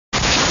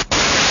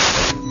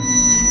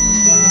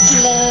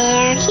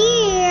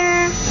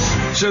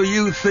So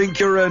you think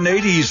you're an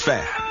 80s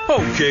fan?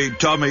 Okay,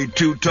 Tommy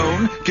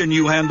Two-Tone, can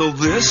you handle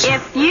this?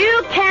 If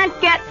you can't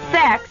get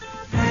sex,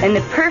 then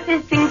the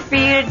perfect thing for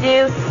you to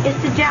do is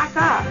to jack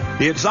off.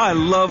 It's I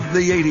Love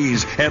the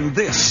 80s, and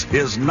this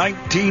is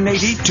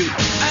 1982.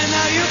 And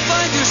now you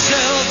find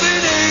yourself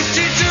in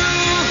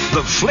 82.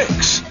 The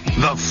flicks,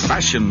 the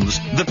fashions,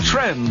 the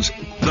trends,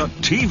 the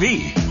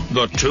TV,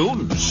 the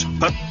tunes.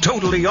 A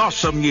totally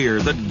awesome year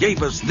that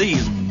gave us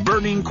these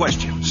burning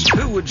questions.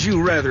 Who would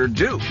you rather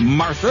do,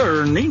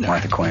 Martha or Nina?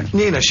 Martha Quinn.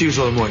 Nina, she was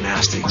a little more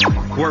nasty.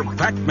 Were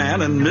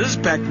Pac-Man and Ms.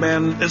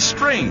 Pac-Man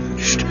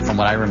estranged? From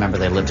what I remember,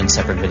 they lived in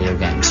separate video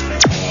games.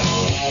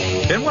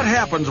 And what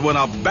happens when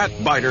a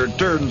bat-biter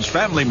turns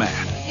family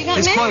man? You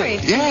got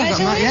married.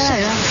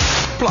 Congratulations.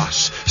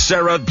 Plus,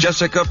 Sarah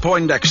Jessica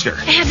Poindexter.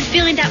 I have a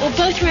feeling that we'll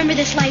both remember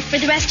this life for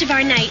the rest of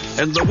our nights.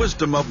 And the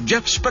wisdom of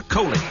Jeff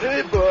Spicoli.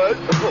 Hey, bud.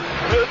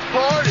 Let's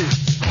party.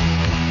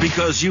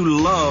 Because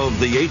you love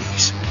the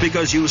 80s.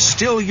 Because you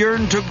still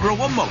yearn to grow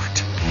a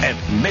mullet.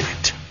 Admit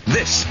it.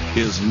 This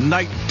is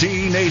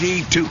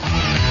 1982.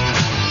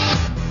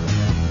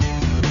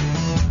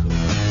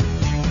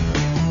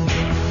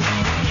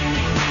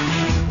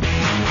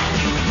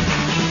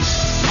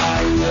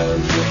 I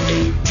love the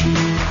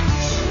 80s.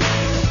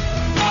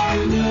 I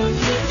love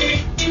the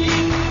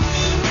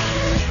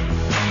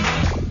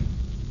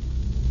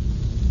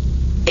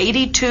 80s.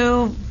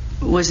 82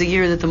 was the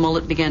year that the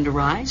mullet began to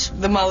rise.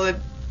 The mullet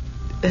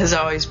has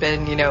always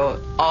been, you know,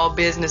 all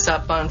business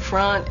up on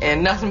front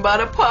and nothing but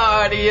a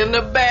party in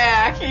the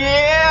back.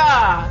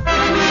 Yeah!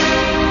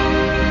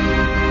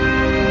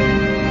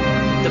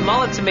 The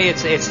mullet, to me,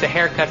 it's the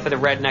haircut for the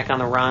redneck on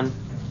the run.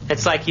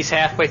 It's like he's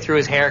halfway through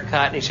his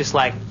haircut and he's just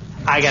like,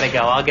 I gotta go.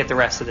 I'll get the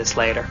rest of this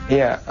later.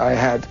 Yeah, I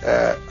had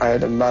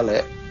a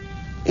mullet.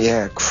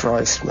 Yeah,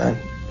 Christ, man.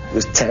 It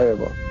was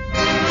terrible.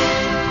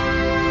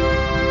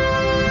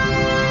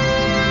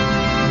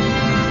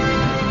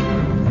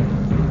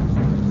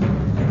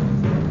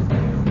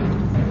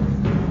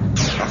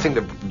 I think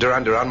the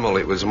Duran Duran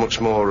mullet was a much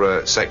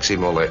more sexy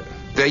mullet.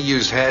 They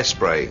used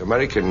hairspray.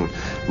 American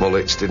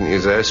mullets didn't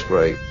use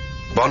hairspray.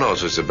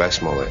 Bono's was the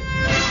best mullet.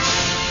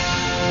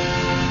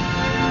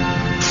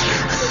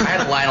 I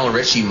had a Lionel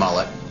Richie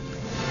mullet.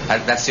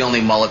 That's the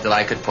only mullet that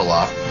I could pull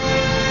off.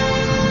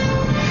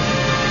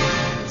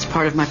 It's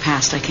part of my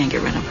past I can't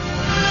get rid of.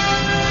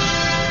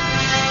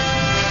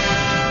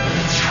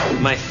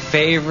 My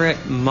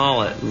favorite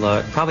mullet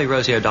look, probably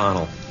Rosie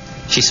O'Donnell.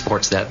 She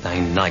sports that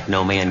thing like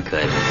no man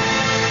could.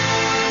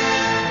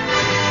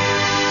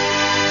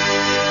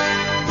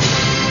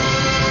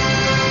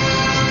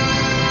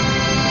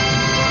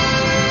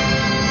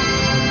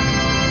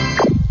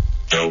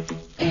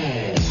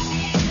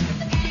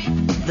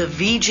 The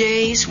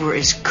VJs were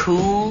as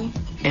cool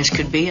as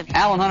could be.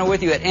 Alan Hunter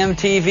with you at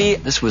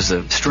MTV. This was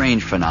a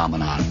strange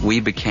phenomenon.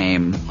 We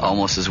became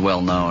almost as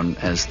well known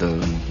as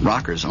the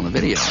rockers on the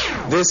video.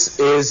 This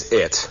is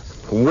it.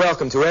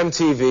 Welcome to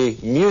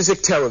MTV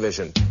Music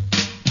Television.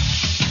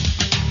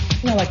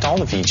 I liked all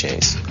the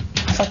VJs.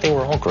 I thought they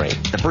were all great.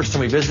 The first time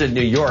we visited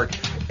New York,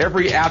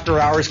 every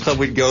after-hours club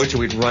we'd go to,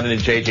 we'd run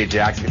into J.J.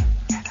 Jackson.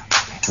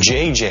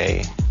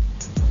 JJ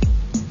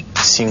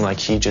seemed like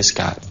he just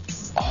got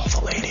all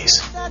the ladies.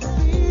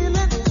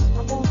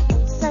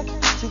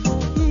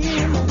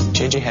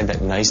 JJ had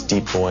that nice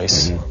deep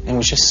voice and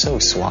was just so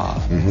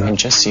suave and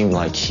just seemed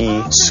like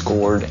he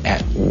scored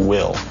at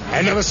will.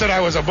 I never said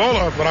I was a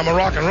bowler, but I'm a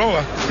rock and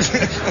roller.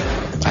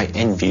 I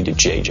envied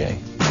JJ.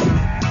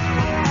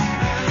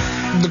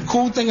 The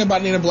cool thing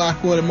about Nina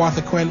Blackwood and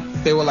Martha Quinn,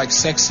 they were like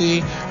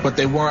sexy, but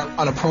they weren't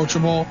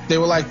unapproachable. They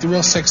were like the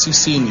real sexy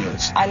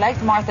seniors. I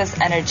liked Martha's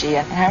energy,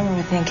 and I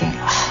remember thinking,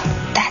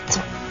 oh, that's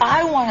what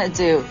I want to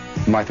do.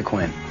 Martha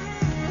Quinn.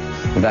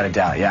 Without a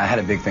doubt. Yeah, I had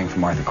a big thing for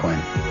Martha Quinn.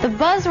 The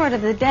buzzword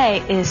of the day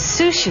is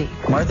sushi.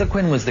 Martha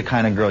Quinn was the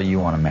kind of girl you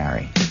want to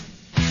marry.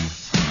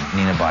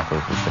 Nina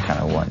Blackwood was the kind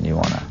of one you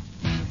want to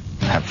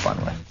have fun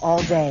with.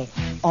 All day,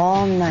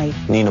 all night.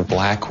 Nina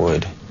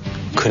Blackwood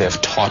could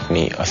have taught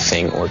me a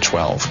thing or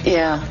 12.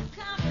 Yeah.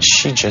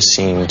 She just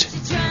seemed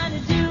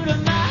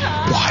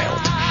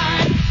wild.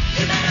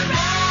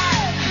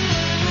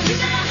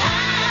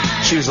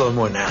 She was a little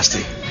more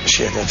nasty.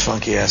 She had that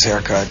funky ass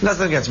haircut.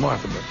 Nothing against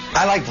Martha, but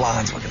I like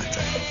blondes. What can I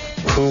tell you?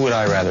 Who would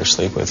I rather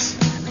sleep with?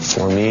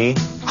 For me,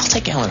 I'll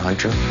take Alan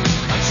Hunter.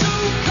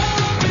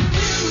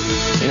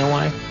 You know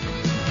why?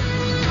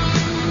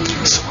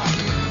 He's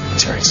soft.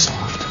 He's very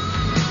soft.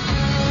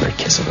 Very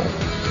kissable.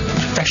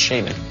 Fresh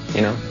shaven,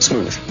 you know?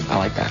 Smooth. I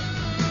like that.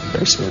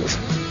 Very smooth.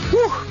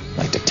 Woo! I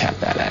like to tap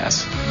that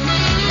ass.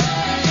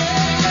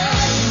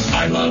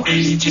 I love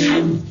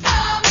 82.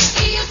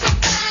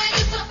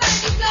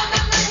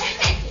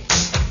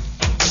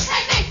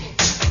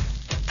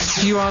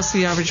 If you ask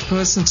the average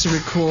person to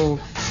recall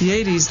the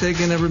 80s, they're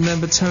going to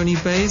remember Tony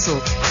Basil.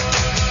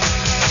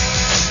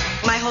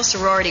 My whole whole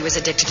sorority was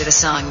addicted to the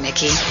song,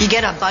 Mickey. You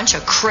get a bunch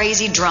of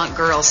crazy drunk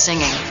girls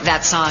singing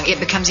that song. It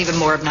becomes even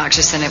more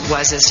obnoxious than it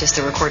was as just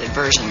the recorded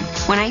version.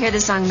 When I hear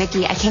the song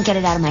Mickey, I can't get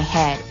it out of my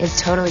head. It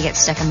totally gets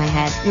stuck in my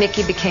head.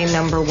 Mickey became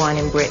 #1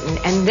 in Britain,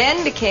 and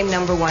then became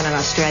 #1 in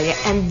Australia,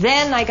 and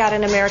then I got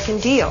an American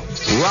deal.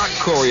 Rock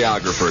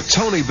choreographer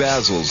Toni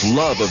Basil's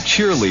love of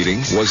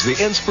cheerleading was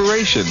the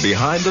inspiration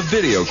behind the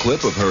video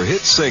clip of her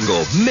hit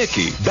single,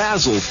 Mickey.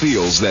 Basil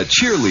feels that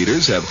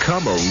cheerleaders have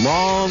come a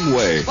long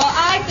way. Well,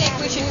 I think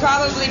we should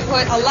probably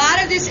put a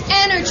lot of this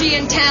energy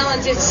and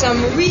talent to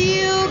some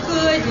real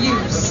good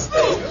use.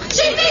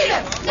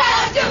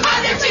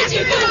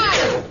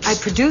 I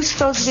produced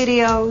those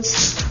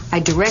videos. I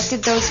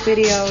directed those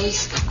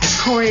videos. I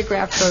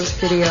choreographed those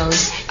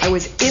videos. I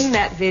was in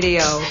that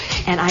video,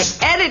 and I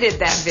edited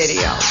that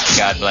video.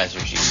 God bless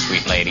her, she's a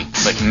sweet lady.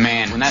 But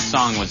man, when that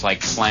song was like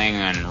playing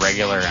on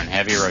regular and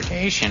heavy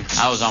rotation,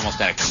 I was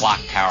almost at a clock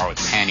tower with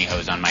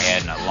pantyhose on my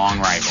head and a long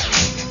rifle.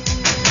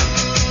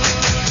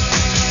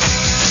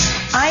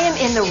 I am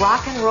in the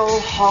Rock and Roll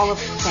Hall of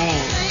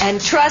Fame. And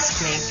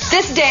trust me,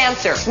 this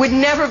dancer would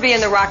never be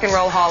in the Rock and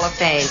Roll Hall of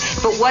Fame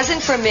if it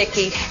wasn't for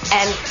Mickey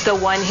and the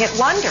one-hit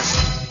wonder.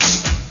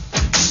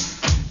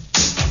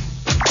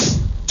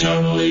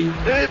 Totally.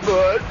 Hey,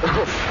 bud.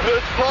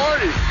 Let's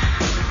party.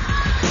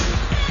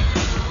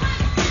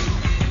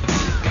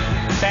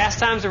 Fast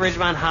Times at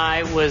Ridgemont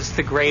High was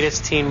the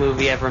greatest teen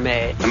movie ever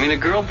made. I mean, a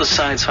girl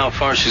decides how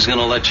far she's going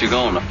to let you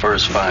go in the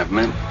first 5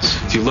 minutes.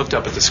 If you looked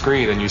up at the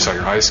screen and you saw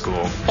your high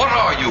school. What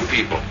are you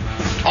people?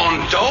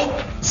 On dope?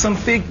 Some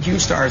big,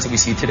 huge stars that we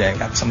see today.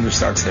 Got some of their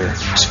starts there.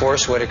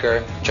 Forrest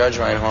Whitaker, Judge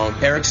Reinhold.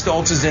 Eric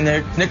Stoltz is in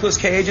there. Nicolas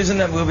Cage is in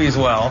that movie as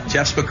well.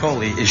 Jeff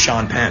Spicoli is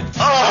Sean Penn.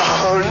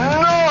 Oh,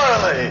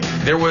 gnarly!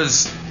 There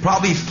was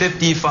probably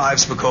 55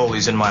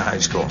 Spicolis in my high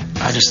school.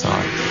 I just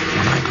thought,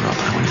 when I grow up,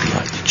 I want to be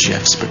like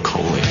Jeff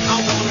Spicoli.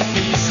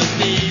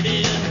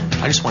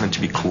 I just wanted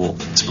to be cool.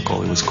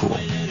 Spicoli was cool.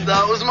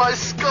 That was my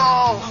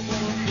skull.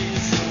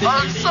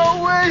 I'm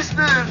so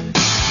wasted.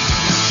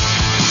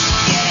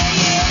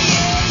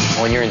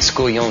 When you're in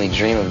school, you only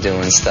dream of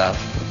doing stuff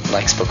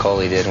like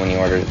Spicoli did when he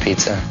ordered a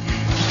pizza.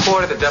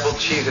 Order the double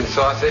cheese and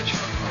sausage.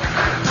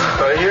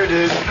 Right here,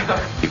 dude.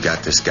 You've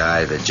got this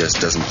guy that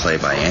just doesn't play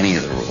by any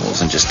of the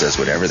rules and just does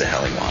whatever the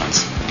hell he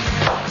wants.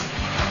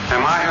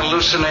 Am I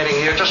hallucinating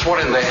here? Just what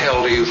in the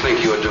hell do you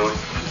think you're doing?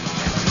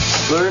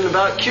 Learning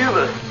about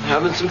Cuba,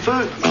 having some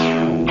food.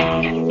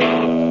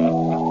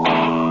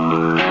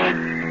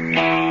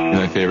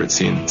 My favorite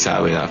scene,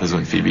 sadly enough, is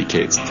when Phoebe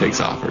Cates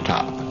takes off her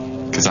top.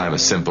 Because I'm a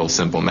simple,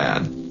 simple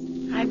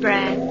man. Hi,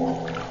 Brad.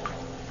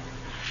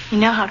 You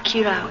know how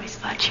cute I always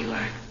thought you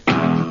were.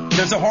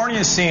 There's the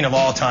horniest scene of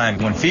all time.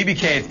 When Phoebe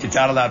Cates gets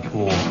out of that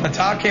pool, the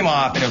top came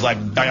off and it was like...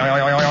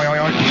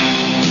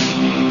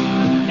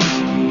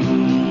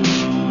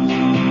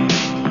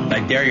 I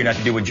dare you not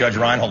to do what Judge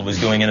Reinhold was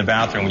doing in the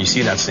bathroom when you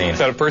see that scene.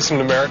 Not a person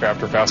in America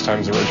after Fast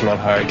Times at Ridgemont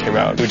High came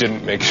out who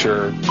didn't make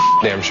sure,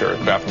 damn sure,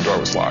 the bathroom door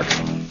was locked.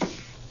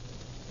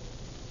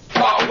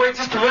 Oh, wait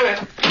just a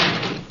minute.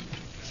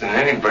 Doesn't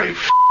anybody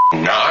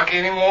knock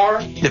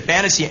anymore? The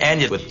fantasy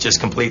ended with just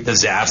complete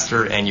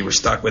disaster, and you were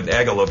stuck with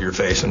egg all over your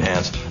face and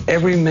hands.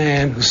 Every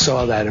man who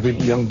saw that, every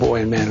young boy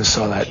and man who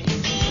saw that,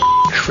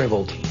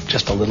 shriveled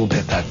just a little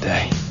bit that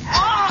day.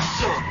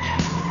 Awesome!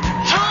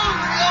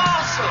 Totally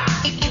awesome!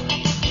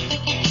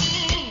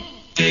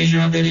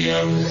 Deja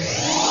video.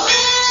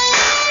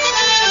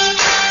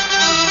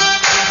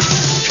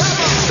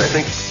 I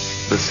think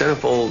the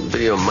centerfold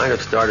video might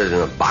have started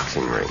in a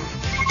boxing ring.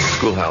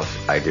 Schoolhouse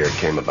idea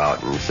came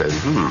about and said,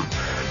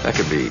 that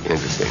could be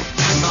interesting.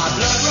 My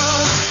blood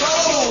runs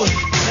cold.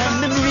 The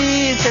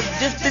memories have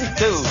just been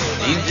told.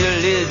 Angel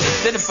is a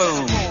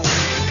cinephone.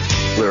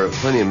 There are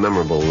plenty of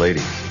memorable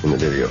ladies in the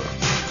video,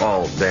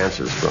 all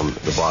dancers from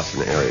the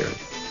Boston area.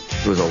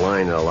 There was a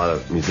line that a lot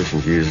of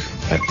musicians use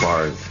at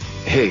bars.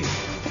 Hey,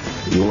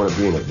 you want to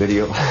be in a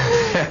video?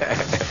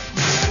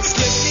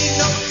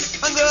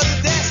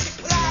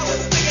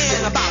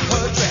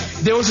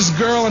 There was this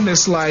girl in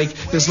this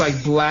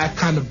black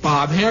kind of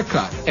bob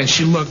haircut, and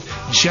she looked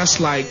just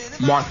like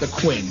Martha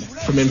Quinn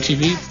from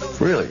MTV.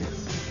 Really?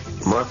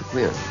 Martha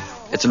Quinn?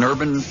 It's an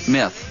urban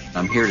myth.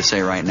 I'm here to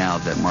say right now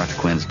that Martha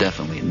Quinn's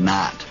definitely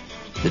not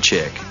the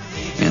chick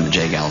in the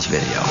J Gals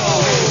video.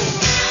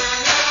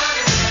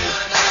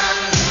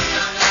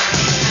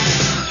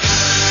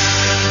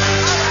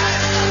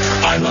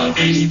 I love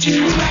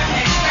 82.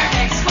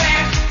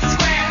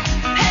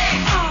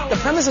 The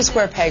premise of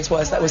Square Pegs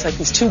was that was like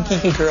these two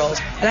geeky girls,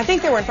 and I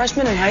think they were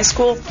freshmen in high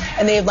school,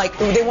 and they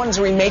wanted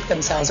to remake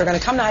themselves. They're going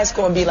to come to high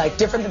school and be like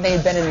different than they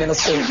had been in middle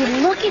school. You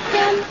look at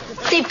them,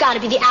 they've got to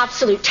be the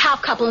absolute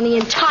top couple in the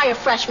entire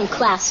freshman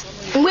class,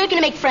 and we're going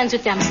to make friends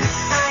with them.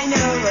 I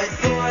know what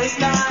boys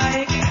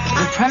like.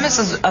 The premise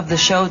of the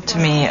show, to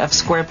me, of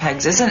Square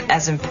Pegs, isn't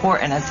as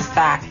important as the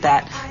fact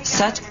that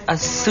such a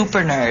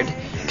super nerd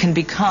can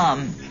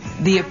become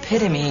the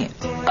epitome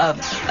of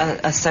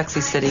a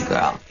sexy city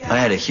girl. I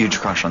had a huge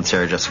crush on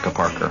Sarah Jessica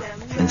Parker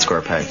in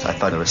Square Pegs. I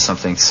thought there was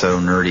something so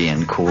nerdy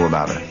and cool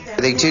about her.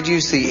 They did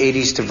use the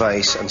 80s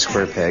device on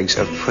Square Pegs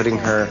of putting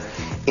her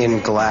in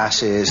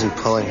glasses and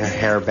pulling her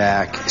hair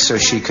back so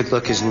she could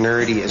look as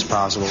nerdy as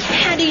possible.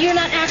 Hattie, you're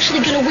not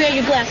actually going to wear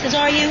your glasses,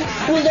 are you?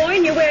 Well,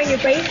 Lauren, you're wearing your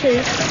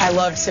braces. I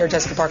loved Sarah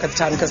Jessica Parker at the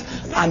time because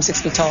I'm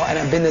 6 feet tall and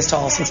I've been this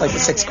tall since like the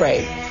 6th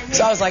grade.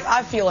 So I was like,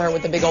 I feel her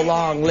with the big old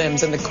long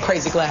limbs and the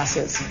crazy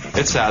glasses.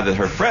 It's sad that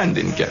her friend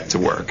didn't get to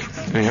work.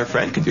 I mean, her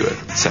friend could do a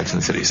Sex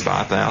and the City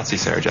spot, but I don't see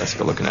Sarah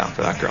Jessica looking out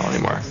for that girl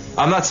anymore.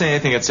 I'm not saying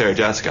anything at Sarah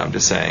Jessica, I'm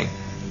just saying,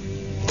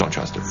 don't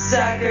trust her.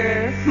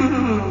 Sucker.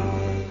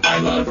 I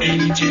love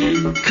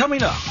 82.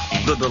 Coming up,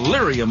 the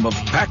delirium of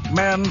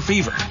Pac-Man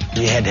fever.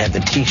 You had to have the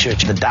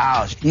t-shirts, the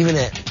dolls, even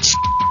that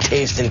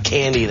tasting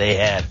candy they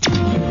had.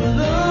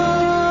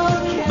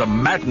 The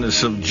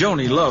madness of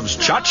Joni Loves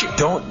Chachi.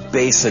 Don't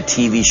base a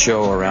TV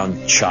show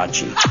around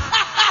Chachi.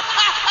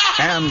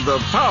 And the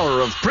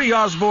power of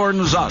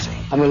pre-Osborne's Ozzy.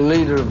 I'm a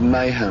leader of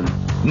mayhem.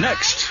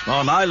 Next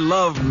on I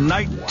Love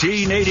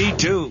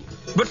 1982.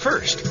 But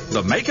first,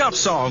 the make-out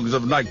songs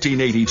of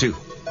 1982.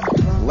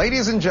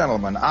 Ladies and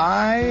gentlemen,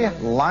 I,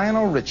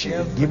 Lionel Richie,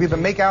 give you the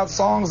make-out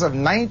songs of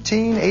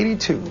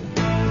 1982.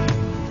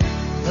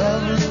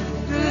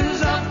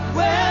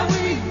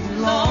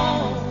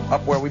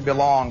 Up Where We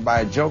Belong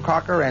by Joe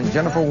Cocker and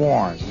Jennifer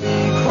Warren.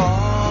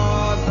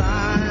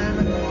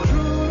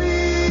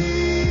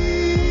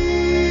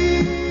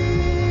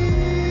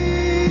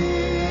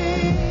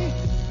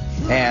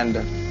 And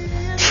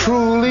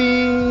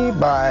Truly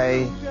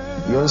by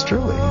yours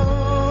truly.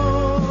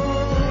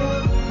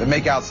 The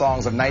make-out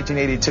songs of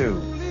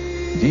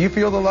 1982. Do you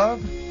feel the love?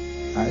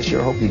 I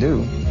sure hope you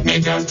do.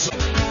 Make-out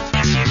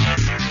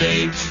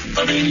Babes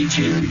of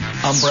 82.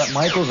 I'm Brett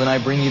Michaels, and I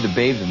bring you the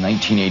Babes of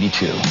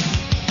 1982.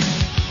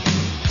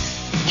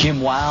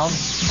 Kim Wilde,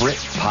 Brit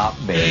Pop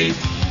Babe.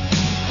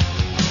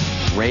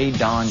 Ray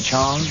Don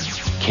Chong,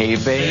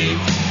 Cave Babe.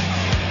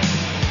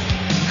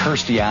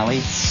 Kirstie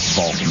Alley,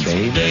 Balkan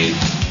Babe.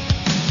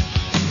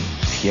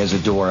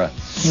 Piazzadora,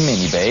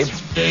 Mini Babe.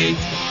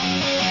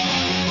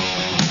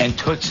 And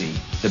Tootsie,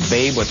 the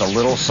babe with a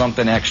little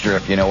something extra,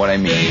 if you know what I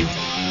mean.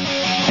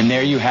 And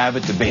there you have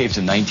it, the Babes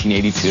of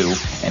 1982,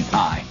 and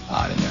I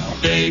ought to know.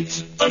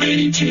 Babes of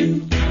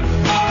 82.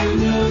 I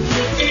love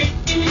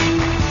 82.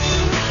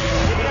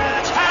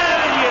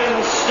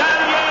 Italian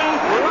Stallion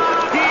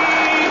Rocky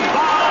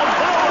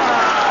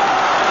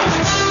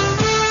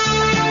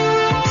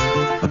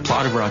Balboa. The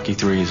plot of Rocky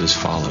III is as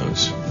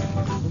follows.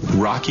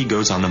 Rocky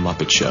goes on the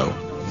Muppet Show.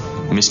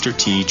 Mr.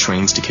 T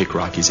trains to kick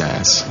Rocky's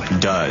ass.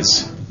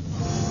 Does.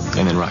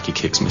 And then Rocky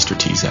kicks Mr.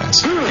 T's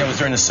ass. It was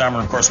during the summer.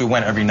 Of course, we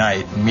went every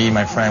night. Me and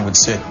my friend would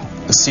sit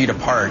a seat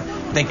apart,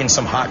 thinking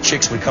some hot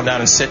chicks would come down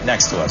and sit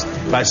next to us.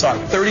 But I saw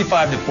it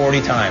 35 to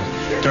 40 times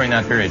during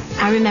that period.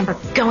 I remember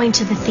going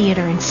to the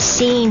theater and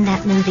seeing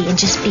that movie and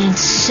just being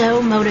so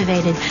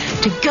motivated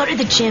to go to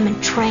the gym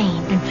and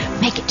train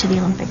and make it to the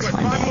Olympics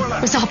one day.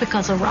 It was all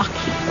because of Rocky.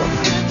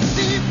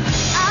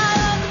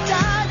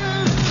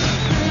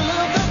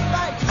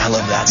 I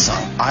love that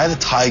song. Eye of the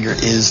Tiger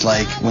is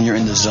like when you're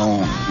in the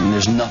zone and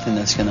there's nothing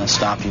that's going to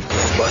stop you.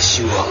 Bust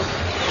you up.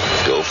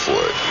 Go for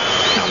it.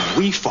 Now,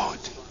 we fought.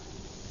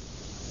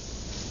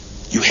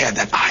 You had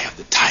that eye of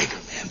the tiger,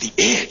 man, the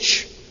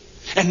edge.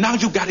 And now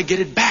you got to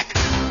get it back.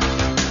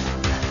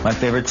 My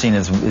favorite scene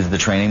is the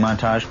training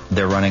montage.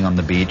 They're running on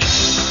the beach,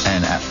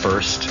 and at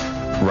first,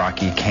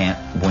 Rocky can't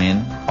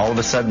win. All of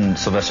a sudden,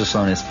 Sylvester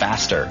Stallone is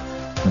faster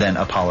than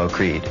Apollo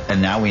Creed,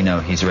 and now we know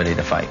he's ready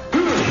to fight.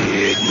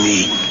 Hit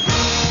me.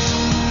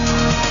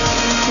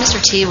 Mr.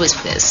 T was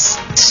this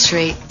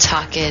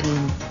straight-talking,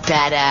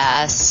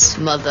 badass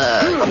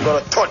mother. I'm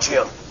going to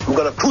torture him. I'm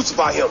going to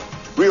crucify him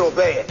real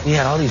bad. He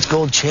had all these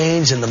gold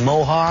chains and the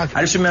mohawk.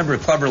 I just remember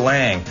Clubber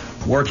Lang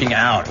working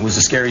out. It was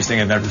the scariest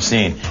thing I've ever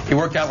seen. He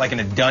worked out like in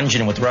a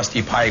dungeon with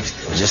rusty pipes.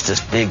 It was just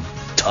this big,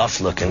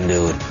 tough-looking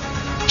dude.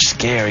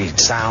 Scary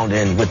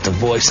sounding with the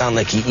voice, sound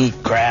like he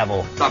eat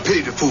gravel. I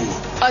pity the fool.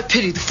 I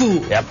pity the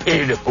fool. Yeah, I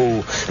pity the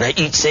fool. And I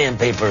eat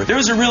sandpaper. There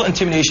was a real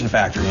intimidation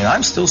factor. You know,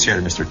 I'm still scared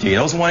of Mr. T.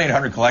 Those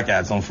 1-800-COLLECT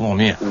ads don't fool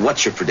me.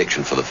 What's your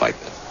prediction for the fight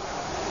then?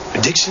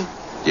 Prediction?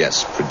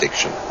 Yes,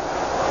 prediction.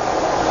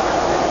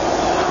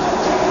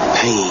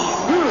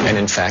 Pain. And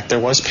in fact, there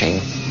was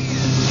pain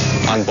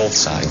on both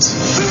sides.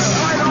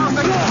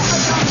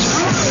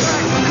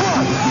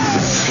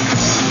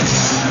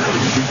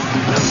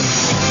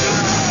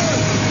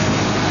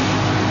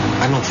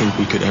 I don't think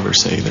we could ever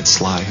say that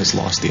Sly has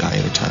lost the eye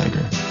of the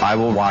tiger. I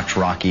will watch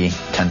Rocky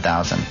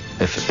 10,000.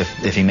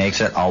 If he makes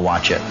it, I'll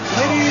watch it.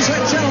 Ladies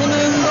and gentlemen,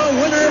 the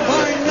winner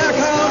by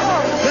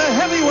knockout, the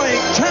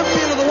heavyweight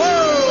champion of the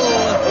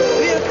world,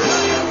 the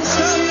Italian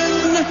Stallion,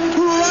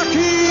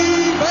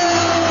 Rocky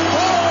Balboa.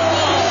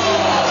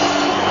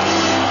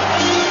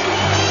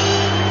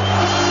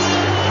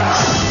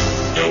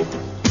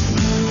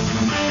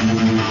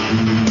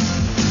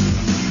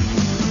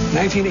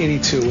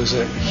 1982 was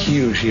a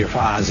huge year for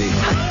Ozzy.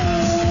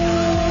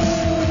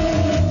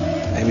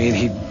 I mean,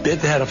 he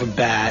bit the head off a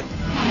bat.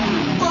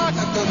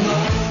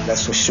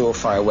 That's a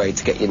surefire way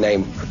to get your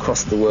name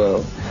across the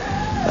world.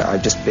 I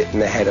just bitten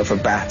the head off a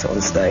bat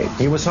on stage.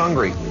 He was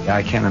hungry.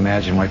 I can't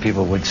imagine why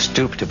people would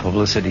stoop to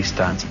publicity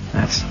stunts.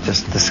 That's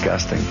just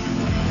disgusting.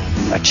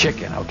 A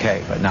chicken,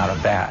 okay, but not a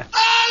bat.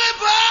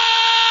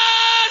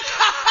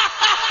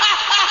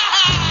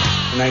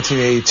 In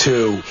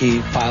 1982,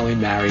 he finally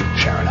married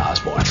Sharon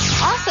Osbourne.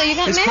 Also, you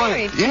got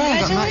married.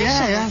 Congratulations.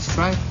 That's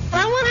right. But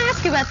I want to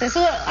ask you about this.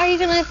 So are you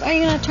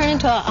gonna turn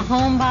into a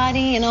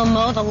homebody?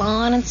 Mow the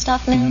lawn and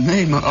stuff now?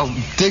 Me, I'll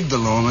dig the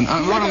lawn, and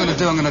what I'm going to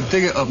do, I'm going to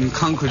dig it up and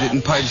concrete it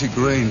and paint it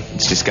green.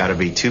 It's just got to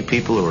be two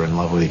people who are in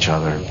love with each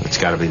other. It's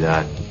got to be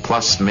that.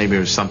 Plus, maybe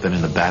there's something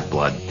in the bat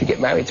blood. To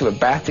get married to a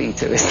bat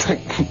eater is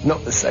like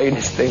not the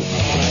sanest thing.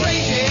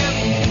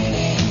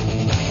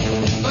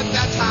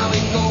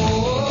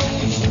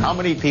 How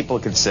many people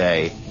could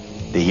say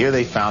the year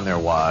they found their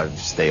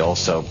wives, they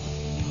also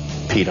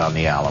peed on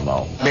the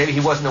Alamo? Maybe he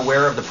wasn't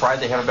aware of the pride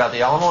they have about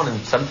the Alamo, and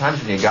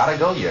sometimes when you gotta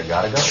go, you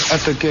gotta go.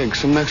 At the gig,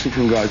 some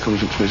Mexican guy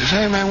comes up to me and says,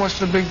 hey, man, what's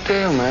the big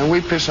deal, man? We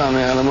piss on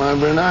the Alamo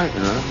every night,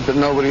 but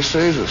nobody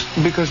sees us.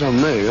 Because of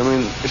me. I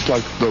mean, it's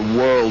like the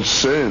world's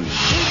sin.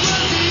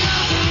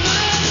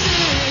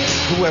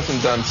 Who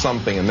hasn't done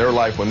something in their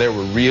life when they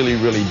were really,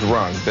 really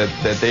drunk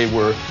that they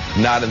were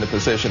not in the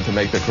position to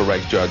make the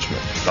correct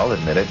judgment? I'll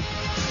admit it.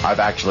 I've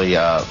actually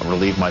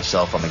relieved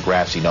myself on the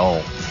grassy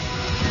knoll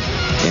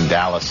in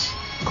Dallas.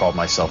 Called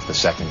myself the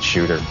second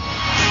shooter.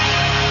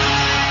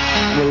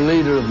 The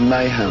leader of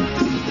mayhem.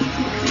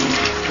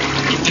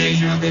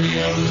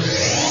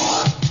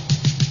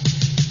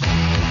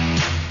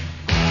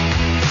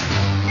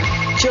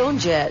 Joan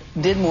Jett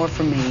did more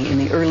for me in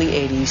the early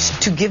 80s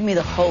to give me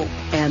the hope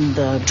and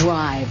the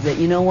drive that,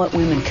 you know what,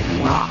 women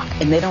can rock.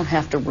 And they don't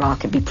have to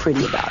rock and be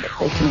pretty about it.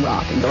 They can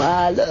rock and go,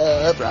 I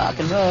love rock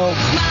and roll.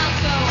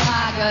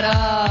 I got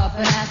up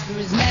and asked for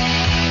his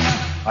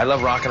name. I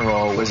Love Rock and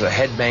Roll was a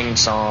headbanging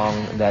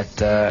song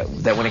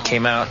that when it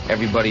came out,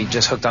 everybody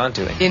just hooked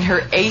onto it. In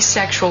her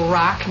asexual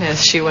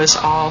rockness, she was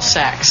all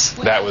sex.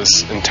 That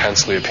was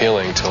intensely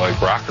appealing to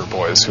like rocker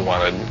boys who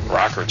wanted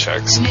rocker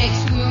chicks.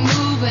 Next we were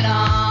moving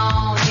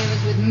on. It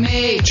was with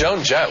me.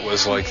 Joan Jett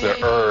was like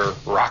the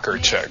rocker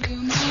chick.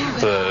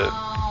 The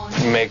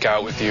make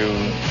out with you,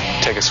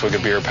 take a swig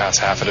of beer, pass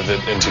half of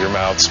it into your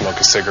mouth,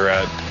 smoke a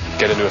cigarette,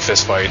 get into a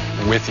fist fight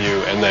with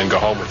you, and then go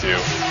home with you.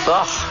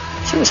 Ugh.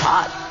 She was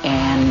hot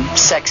and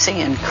sexy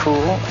and cool,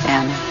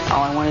 and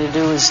all I wanted to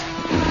do was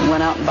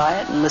went out and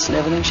buy it and listen to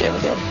everything she ever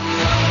did.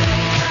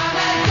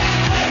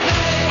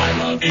 I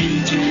love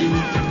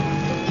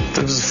 82.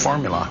 There was a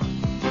formula,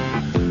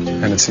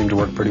 and it seemed to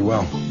work pretty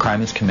well.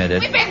 Crime is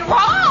committed. We've been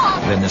wrong!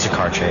 Then there's a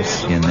car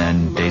chase, and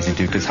then Daisy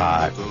Duke is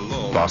hot,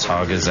 Boss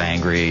Hogg is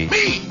angry,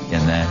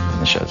 and then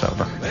the show's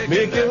over.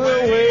 Making their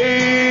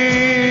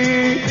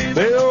way,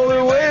 the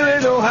only way they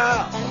know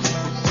how.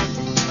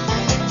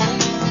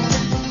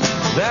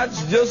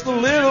 That's just a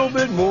little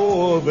bit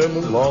more than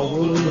the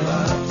long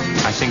ride.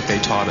 I think they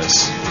taught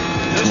us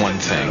one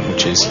thing,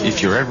 which is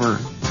if you're ever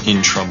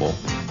in trouble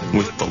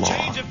with the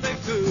law,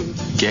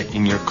 get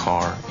in your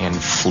car and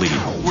flee.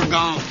 We're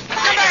gone.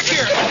 Come back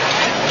here!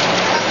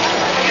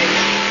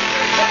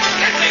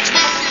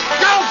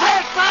 Go for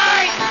it,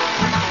 fight!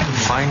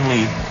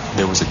 Finally,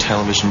 there was a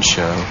television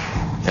show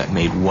that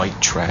made white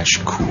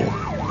trash cool.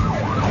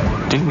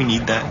 Didn't we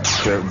need that?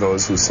 There are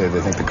those who say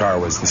they think the car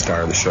was the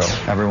star of the show.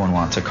 Everyone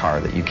wants a car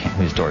that you can't,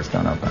 whose doors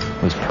don't open.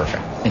 It was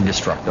perfect,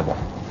 indestructible.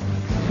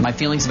 My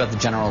feelings about the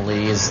General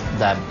Lee is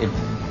that it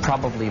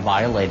probably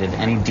violated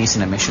any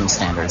decent emission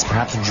standards.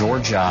 Perhaps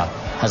Georgia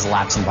has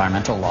lax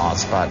environmental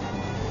laws, but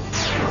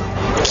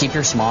keep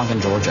your smog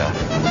in Georgia.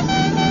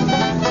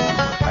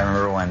 I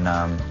remember when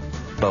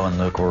Bo and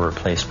Luke were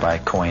replaced by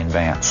Coy and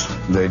Vance.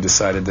 They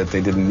decided that they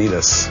didn't need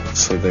us,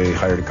 so they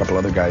hired a couple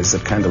other guys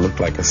that kind of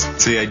looked like us.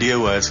 So the idea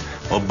was,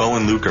 well, Bo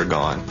and Luke are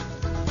gone,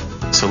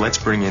 so let's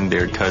bring in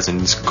their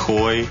cousins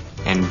Coy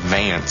and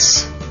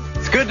Vance.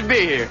 It's good to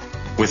be here.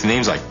 With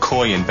names like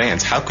Coy and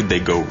Vance, how could they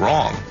go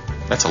wrong?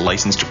 That's a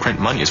license to print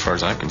money as far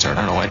as I'm concerned.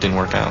 I don't know why it didn't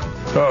work out.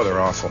 Oh, they're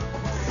awful.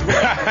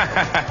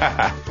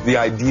 The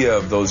idea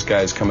of those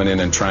guys coming in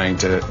and trying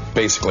to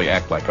basically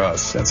act like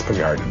us, that's pretty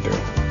hard to do.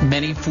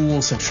 Many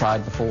fools have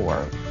tried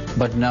before,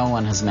 but no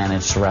one has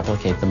managed to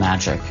replicate the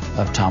magic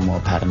of Tom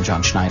Wopat and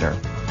John Schneider.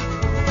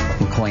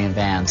 McCoy and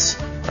Vance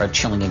are a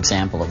chilling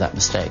example of that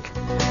mistake.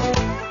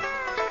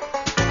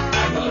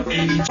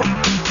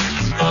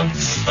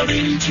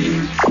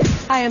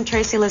 Hi, I'm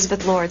Tracy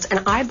Elizabeth Lords,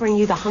 and I bring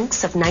you the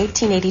hunks of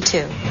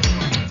 1982.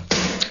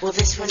 Will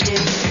this one do?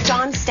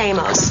 John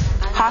Stamos,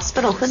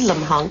 Hospital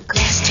Hoodlum hunk.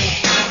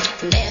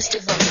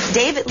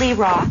 David Lee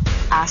Roth,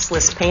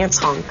 Assless Pants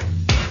hunk.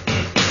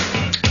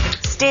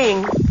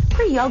 Sting,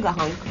 Pre-Yoga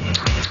hunk.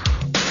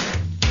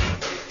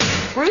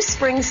 Bruce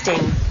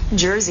Springsteen,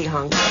 Jersey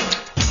hunk.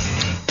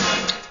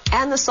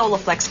 And the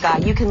Solaflex guy,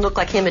 you can look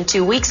like him in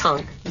 2 weeks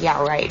hunk.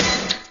 Yeah, right.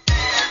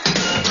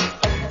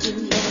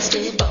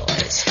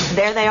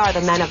 There they are,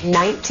 the men of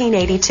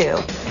 1982.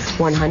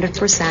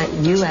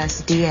 100%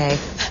 USDA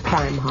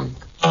prime hunk.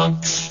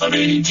 Hunks of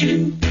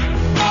 82.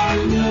 I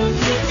love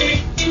the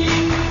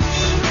 80s.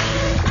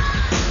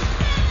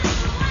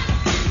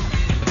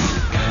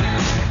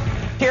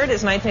 Here it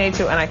is,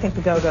 1982, and I think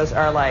the Go-Go's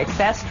are like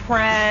best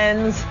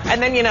friends.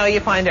 And then, you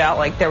find out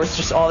like there was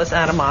just all this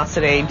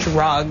animosity,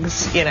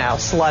 drugs,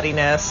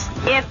 sluttiness.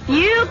 If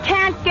you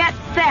can't get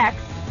sex,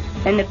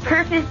 then the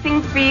perfect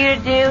thing for you to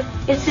do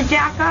is to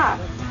jack off.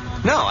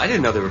 No, I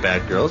didn't know they were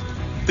bad girls.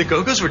 The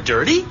Go-Go's were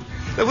dirty?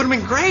 That would have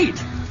been great.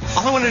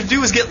 All I wanted to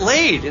do was get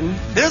laid, and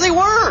there they were.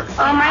 Oh,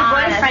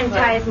 my boyfriend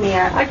ties me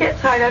up. I get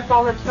tied up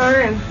all the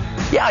time.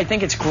 Yeah, I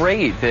think it's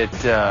great that,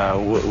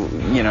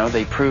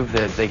 they proved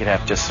that they could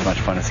have just as much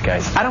fun as the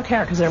guys. I don't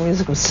care because their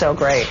music was so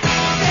great. If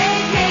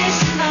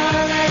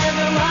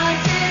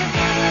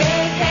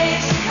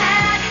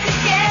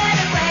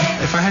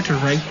I had to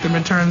rank them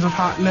in terms of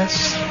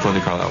hotness,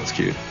 Belinda Carlisle was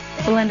cute.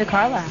 Belinda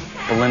Carlisle.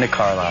 Belinda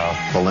Carlisle.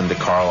 Belinda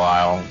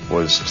Carlisle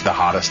was the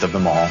hottest of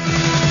them all.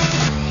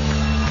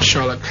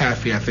 Charlotte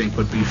Caffey, I think,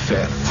 would be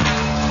fifth.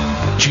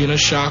 Gina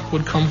Shock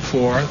would come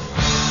fourth.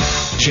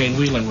 Jane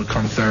Whelan would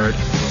come third.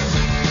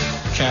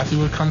 Kathy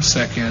would come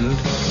second.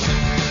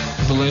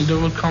 Belinda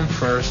would come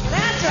first.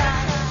 That's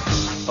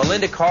right.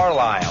 Belinda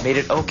Carlisle made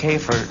it okay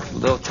for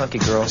little chunky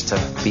girls to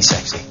be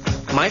sexy.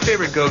 My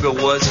favorite Go-Go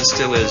was and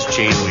still is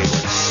Jane Whelan.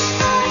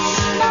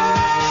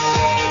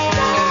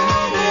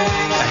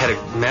 I had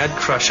a mad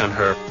crush on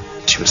her.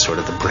 She was sort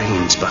of the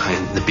brains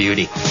behind the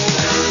beauty.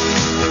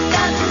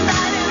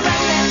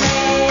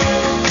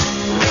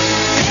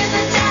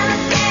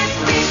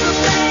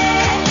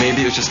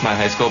 Maybe it was just my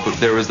high school, but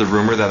there was the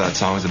rumor that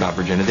song was about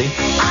virginity.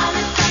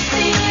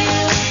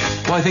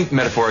 Well, I think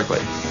metaphorically,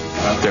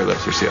 their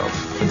lips are sealed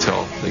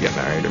until they get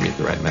married or meet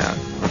the right man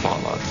or fall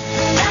in love.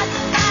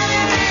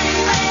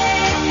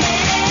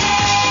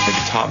 It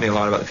taught me a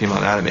lot about the female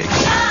anatomy.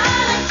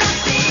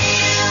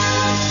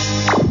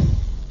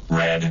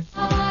 Red.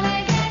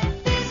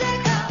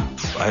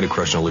 I had a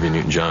crush on Olivia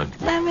Newton-John.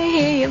 Let me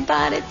hear your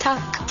body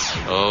talk.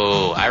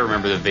 Oh, I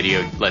remember the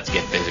video, Let's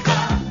Get Physical.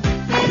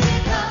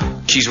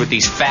 She's with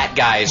these fat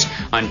guys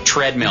on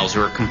treadmills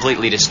who are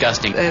completely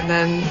disgusting. And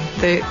then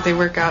they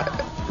work out,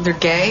 they're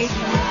gay.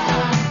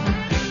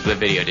 The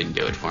video didn't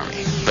do it for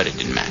me, but it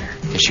didn't matter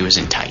because she was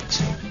in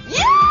tights.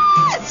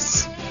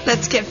 Yes!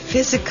 Let's Get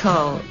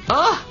Physical.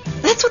 Oh,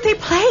 that's what they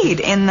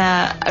played in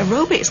the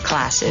aerobics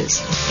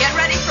classes. Get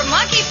ready for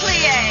monkey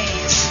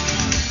plies.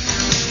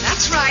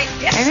 That's right.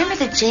 Yes. I remember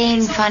the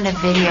Jane Fonda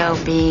video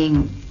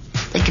being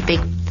like a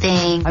big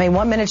thing. I mean,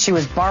 one minute she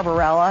was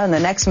Barbarella, and the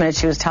next minute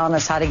she was telling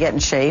us how to get in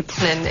shape.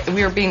 And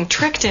we were being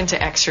tricked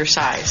into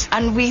exercise.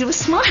 And we were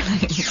smiling.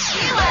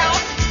 Hello.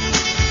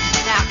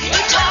 Now, can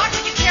you talk?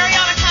 Can you carry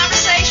on a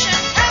conversation?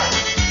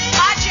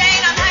 Hi,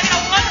 Jane. I'm having a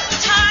wonderful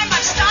time.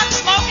 I've stopped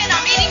smoking.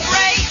 I'm eating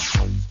great.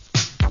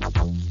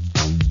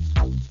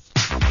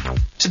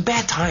 It's a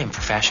bad time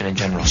for fashion in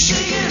general.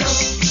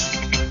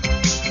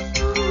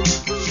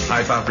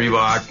 I thought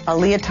Reebok. A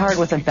leotard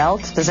with a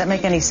belt? Does that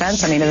make any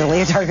sense? I mean, is the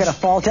leotard going to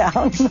fall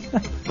down?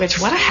 Which,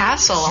 what a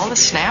hassle. All the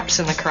snaps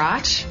in the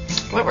crotch.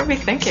 What were we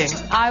thinking?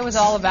 I was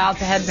all about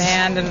the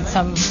headband and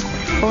some,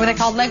 what were they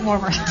called, leg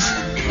warmers.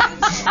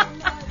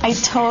 I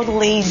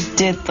totally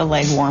did the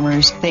leg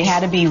warmers. They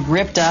had to be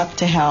ripped up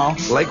to hell.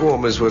 Leg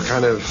warmers were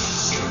kind of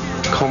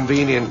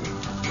convenient,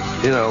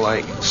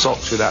 like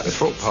socks without the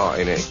foot part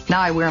in it.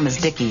 Now I wear them as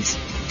dickies.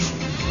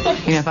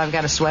 If I've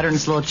got a sweater and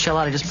it's a little chill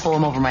out, I just pull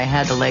them over my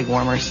head, the leg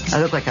warmers. I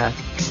look like a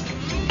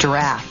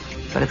giraffe,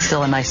 but it's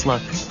still a nice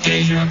look.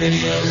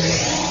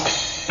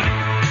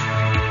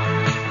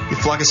 The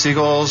Flock of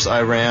Seagulls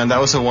I ran, that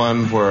was the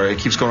one where it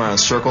keeps going around in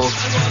circles.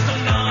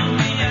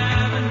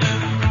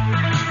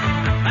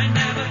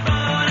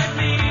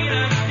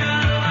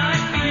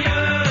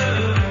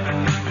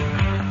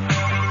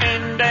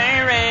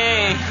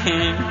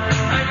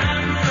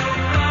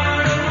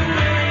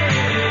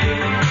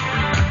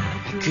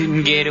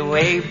 Couldn't get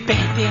away. Bam,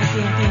 bam, bam,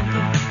 bam,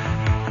 bam.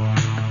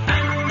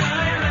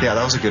 Yeah,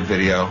 that was a good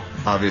video.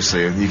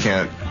 Obviously, you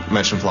can't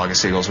mention Flock of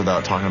Seagulls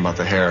without talking about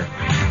the hair.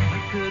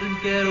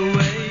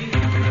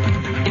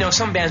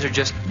 Some bands are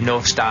just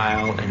no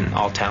style and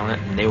all talent,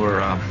 and they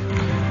were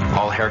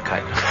all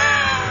haircut.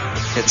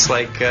 It's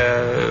like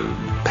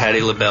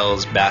Patti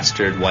LaBelle's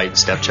bastard white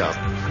stepchild.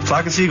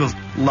 Flock of Seagulls,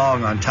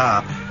 long on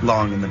top,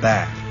 long in the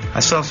back. I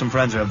still have some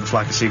friends who have the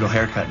Flock of Seagull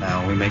haircut now,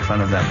 and we make fun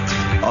of them.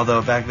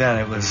 Although back then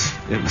it was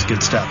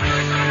good stuff.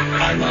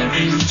 I love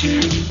you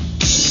too.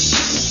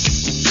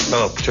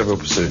 Oh, Trivial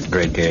Pursuit,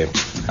 great game.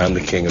 I'm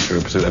the king of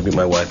Trivial Pursuit. I beat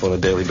my wife on a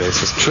daily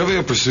basis.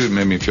 Trivial Pursuit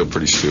made me feel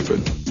pretty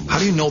stupid. How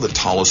do you know the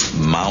tallest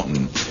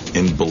mountain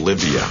in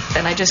Bolivia?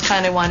 And I just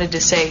kind of wanted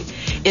to say,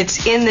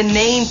 it's in the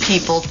name,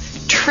 people,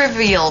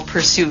 Trivial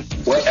Pursuit.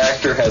 What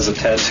actor has a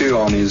tattoo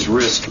on his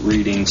wrist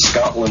reading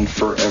Scotland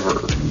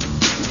Forever?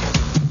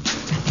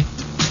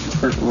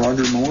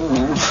 Roger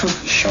Moore?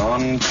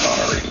 Sean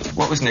Connery.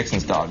 What was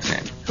Nixon's dog's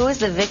name? Who is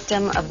the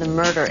victim of the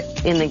murder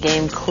in the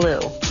game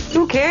Clue?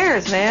 Who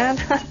cares, man?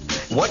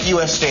 What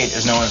U.S. state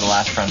is known as the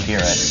last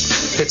frontier?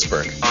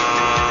 Pittsburgh.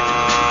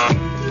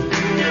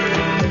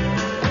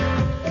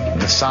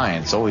 The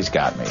science always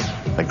got me.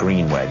 The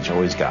green wedge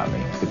always got me.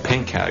 The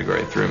pink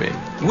category threw me.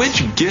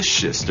 Which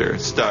Geschwister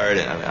starred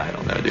in? I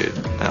don't know, dude.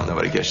 I don't know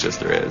what a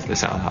Geschwister is. They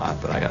sound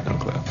hot, but I got no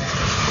clue.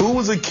 Who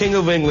was the king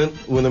of England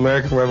when the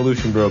American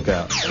Revolution broke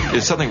out?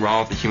 There's something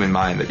wrong with the human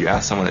mind that you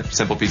ask someone a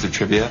simple piece of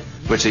trivia,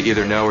 which they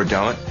either know or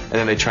don't, and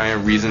then they try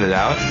and reason it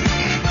out.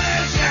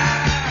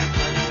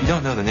 You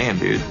don't know the name,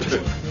 dude.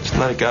 Just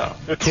let it go.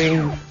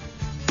 King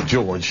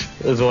George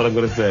is what I'm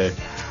going to say.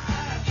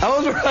 I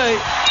was right.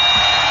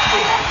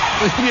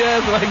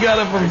 Yes, I got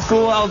it from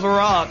Schoolhouse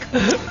Rock.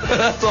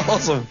 That's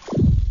awesome.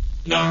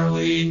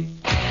 Gnarly.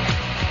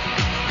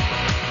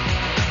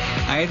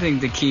 I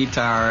think the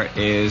guitar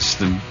is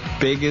the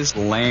biggest,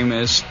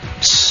 lamest,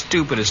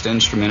 stupidest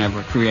instrument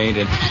ever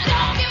created.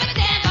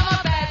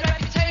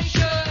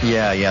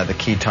 Yeah, the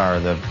guitar,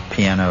 the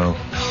piano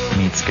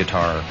meets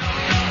guitar.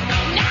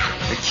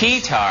 The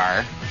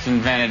keytar was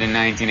invented in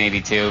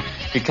 1982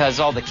 because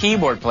all the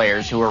keyboard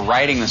players who were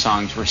writing the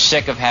songs were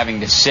sick of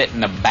having to sit in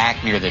the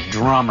back near the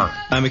drummer.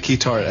 I'm a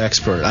guitar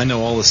expert. I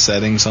know all the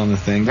settings on the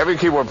thing. Every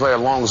keyboard player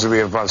longs to be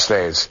in front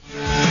stage.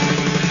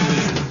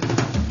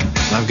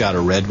 I've got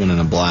a red one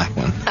and a black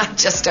one. I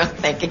just don't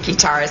think a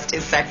guitarist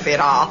is sexy at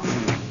all.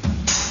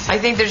 I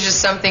think there's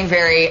just something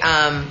very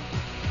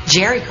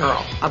Jerry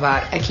curl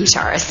about a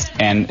guitarist.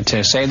 And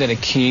to say that a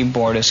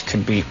keyboardist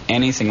could be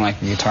anything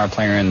like a guitar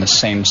player in the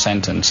same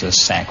sentence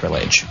is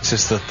sacrilege. It's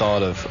just the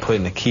thought of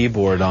putting a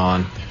keyboard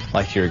on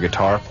like you're a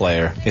guitar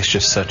player. It's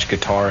just such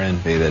guitar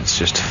envy that's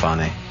just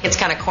funny. It's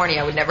kind of corny.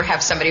 I would never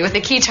have somebody with a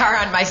guitar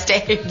on my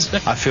stage.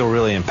 I feel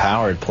really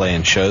empowered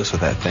playing shows with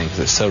that thing because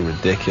it's so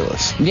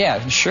ridiculous.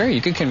 Yeah, sure,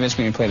 you could convince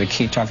me to play the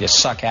guitar if you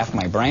suck half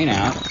my brain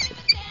out.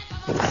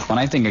 When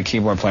I think of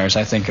keyboard players,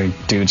 I think of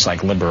dudes like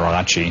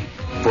Liberace.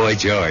 Boy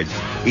George,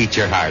 eat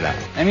your heart out.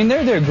 I mean,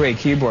 they're great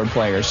keyboard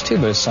players, too,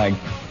 but it's like,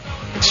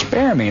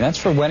 spare me. That's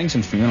for weddings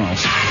and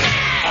funerals.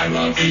 I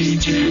love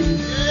E.G.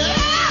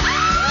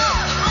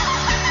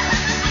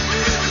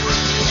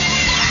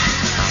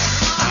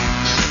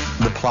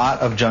 The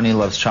plot of Joni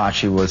Loves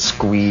Chachi was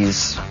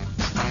squeeze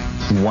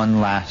one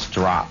last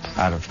drop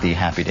out of the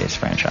Happy Days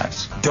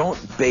franchise. Don't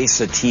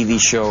base a TV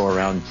show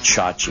around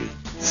Chachi.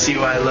 See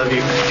why I love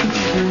you.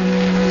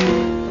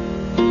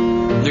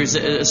 There's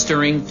a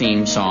stirring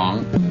theme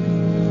song.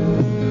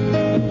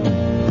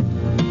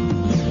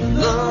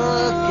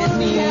 Look at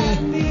me.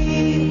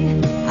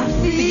 I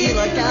feel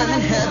like I'm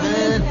in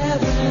heaven.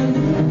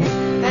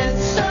 And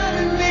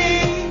suddenly,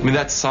 I mean,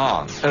 that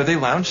song. Are they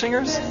lounge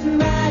singers?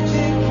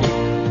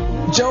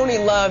 Joni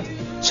Loved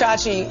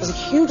Chachi was a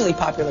hugely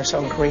popular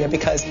song in Korea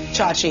because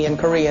Chachi in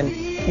Korean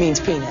means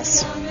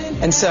penis.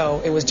 And so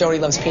it was Joni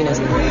Loves Penis.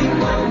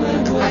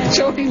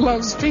 Joni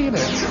Loves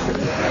Penis.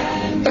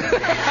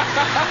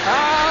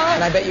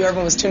 And I bet you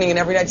everyone was tuning in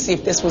every night to see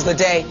if this was the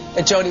day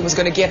that Joni was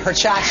going to get her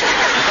Chachi.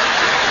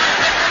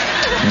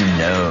 You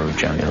know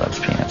Joni Loves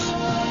Penis.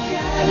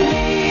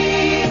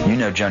 You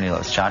know Joni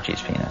Loves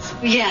Chachi's penis.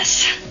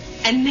 Yes.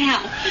 And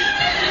now.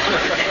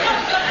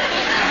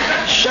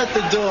 Shut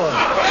the door.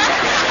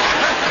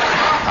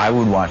 I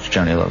would watch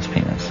Joni Loves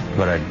Penis,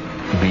 but I'd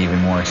be even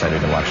more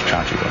excited to watch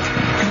Chachi Loves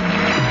Penis.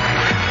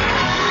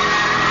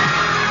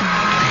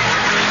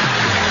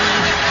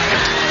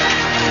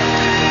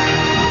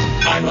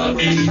 I love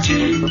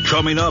E.G.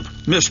 Coming up,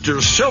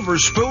 Mr. Silver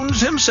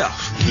Spoons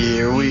himself.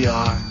 Here we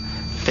are,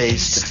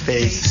 face to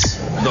face.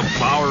 The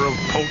power of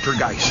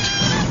poltergeist.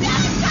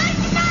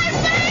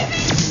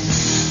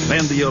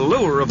 And the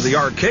allure of the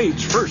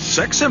arcade's first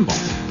sex symbol.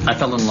 I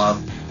fell in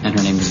love, and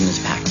her name is Miss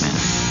Pac-Man.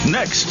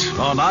 Next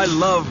on I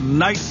Love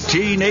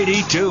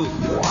 1982.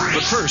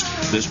 But first,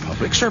 this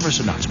public service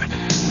announcement.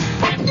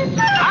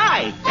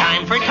 Hi,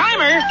 time for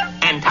timer,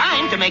 and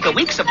time to make a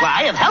week's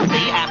supply of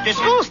healthy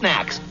after-school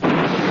snacks.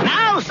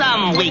 Now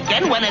some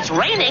weekend when it's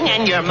raining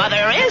and your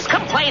mother is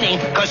complaining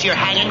because you're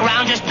hanging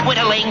around just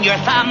twiddling your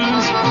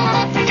thumbs.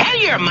 Tell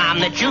your mom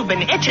that you've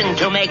been itching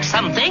to make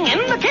something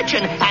in the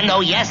kitchen, and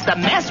oh yes, the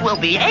mess will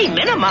be a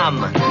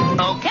minimum.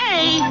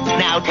 Okay,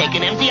 now take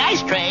an empty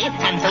ice tray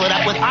and fill it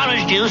up with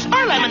orange juice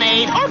or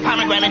lemonade or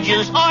pomegranate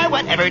juice or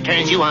whatever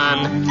turns you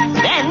on.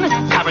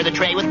 Then cover the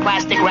tray with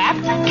plastic wrap,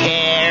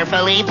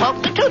 carefully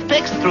poke the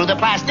toothpicks through the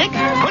plastic,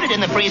 put it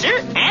in the freezer,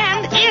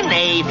 and in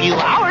a few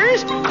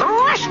hours,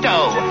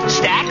 presto!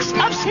 Stacks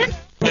of snacks.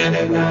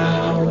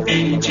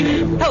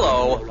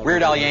 Hello,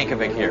 Weird Al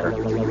Yankovic here.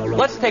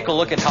 Let's take a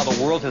look at how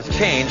the world has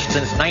changed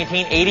since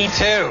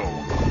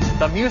 1982.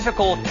 The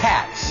musical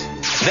Cats.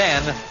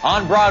 Then,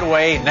 on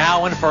Broadway,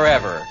 Now and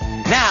Forever.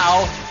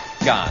 Now,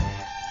 gone.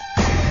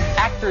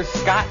 Actor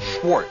Scott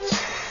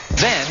Schwartz.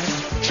 Then,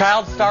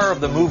 child star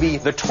of the movie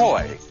The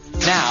Toy.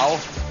 Now,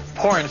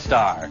 porn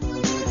star.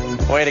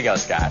 Way to go,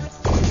 Scott.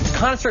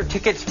 Concert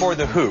tickets for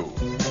The Who.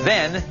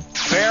 Then,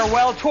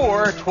 farewell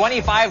tour,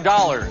 $25.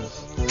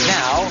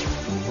 Now,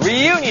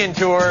 reunion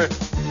tour,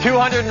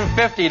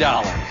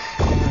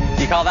 $250.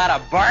 You call that a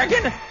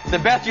bargain? The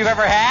best you've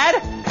ever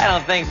had? I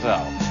don't think so.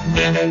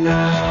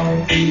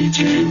 Now,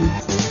 E.G.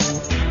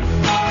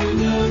 I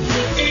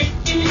love you,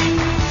 E.G.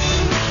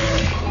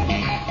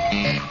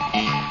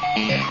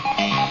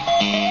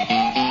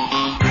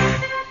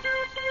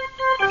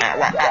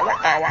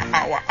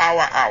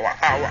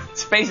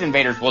 Space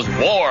Invaders was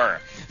war.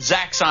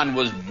 Zaxxon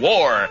was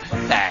war.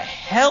 The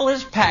hell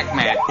is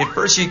Pac-Man? At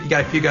first, you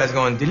got a few guys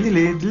going,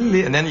 diddly,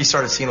 diddly, and then you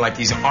started seeing like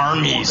these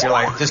armies. You're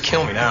like, just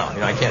kill me now.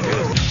 I can't do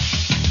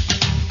this.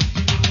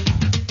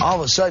 All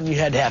of a sudden, you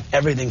had to have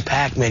everything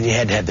Pac-Man. You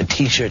had to have the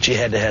T-shirts. You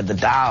had to have the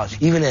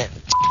dolls. Even that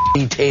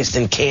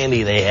tasting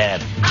candy they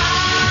had.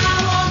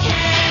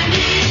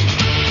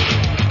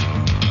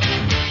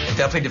 It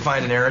definitely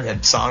defined an era. It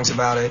had songs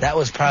about it. That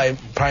was probably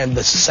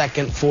the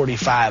second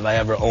 45 I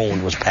ever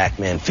owned was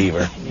Pac-Man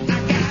Fever.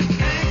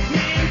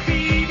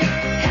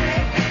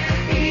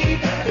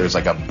 There was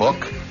like a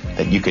book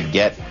that you could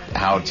get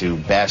how to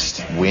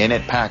best win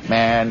at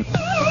Pac-Man.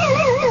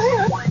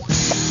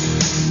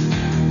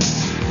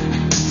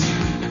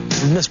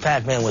 Miss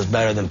Pac-Man was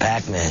better than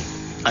Pac-Man.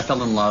 I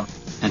fell in love,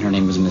 and her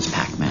name was Miss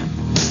Pac-Man.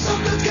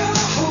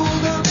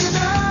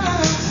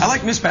 I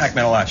like Miss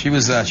Pac-Man a lot. She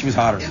was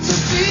hotter.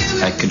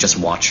 I could just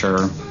watch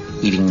her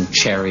eating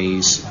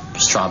cherries,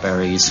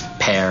 strawberries,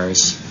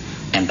 pears,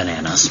 and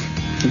bananas.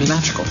 It'd be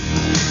magical.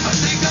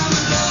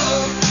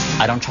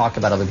 I don't talk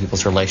about other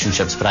people's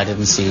relationships, but I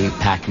didn't see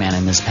Pac-Man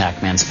and Miss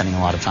Pac-Man spending a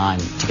lot of time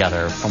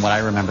together. From what I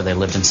remember, they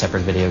lived in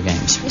separate video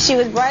games. She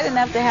was bright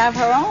enough to have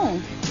her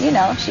own. You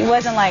know, she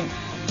wasn't like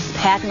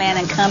Pac-Man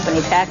and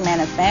Company, Pac-Man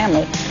and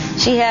Family.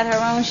 She had her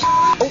own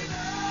Oh,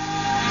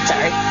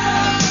 sorry.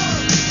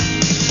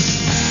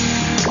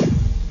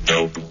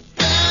 Dope.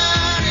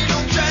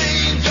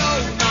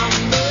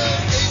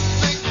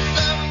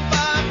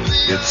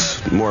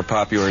 It's more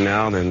popular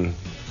now than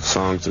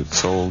songs that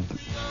sold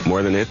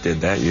more than it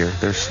did that year.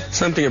 There's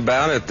something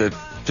about it that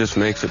just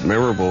makes it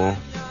memorable.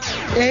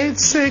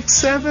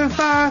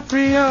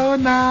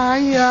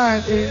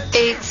 8675309.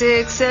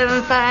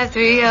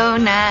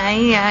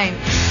 8675309.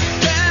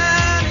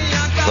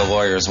 The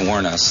lawyers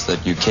warn us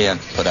that you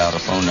can't put out a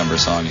phone number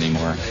song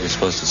anymore. You're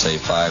supposed to say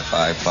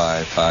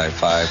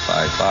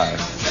 5555555.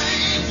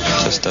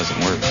 It just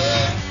doesn't work.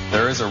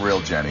 There is a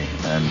real Jenny,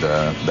 and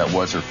that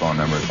was her phone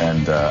number,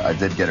 and I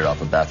did get it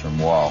off a bathroom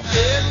wall.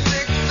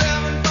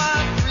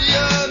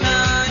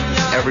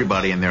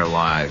 Everybody in their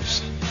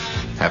lives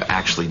have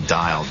actually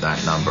dialed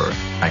that number.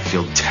 I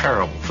feel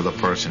terrible for the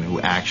person who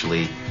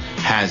actually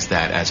has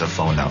that as a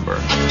phone number.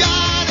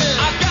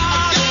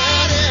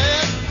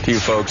 To you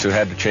folks who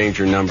had to change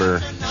your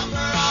number,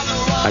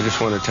 I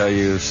just want to tell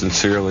you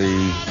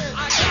sincerely,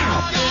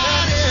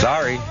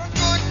 sorry.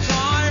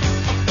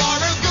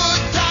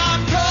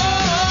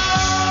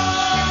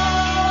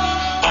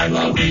 I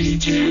love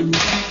 82.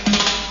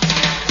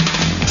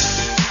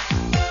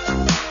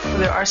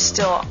 There are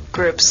still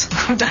groups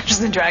of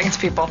Dungeons and Dragons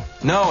people.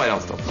 No, I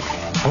don't still.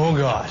 Oh,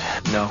 God.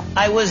 No.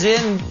 I was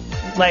in,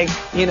 like,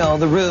 you know,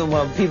 the room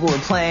where people were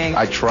playing.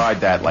 I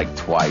tried that like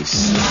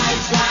twice.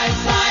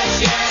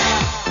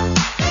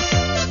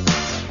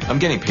 I'm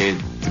getting paid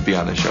to be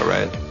on the show,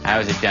 right? I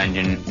was a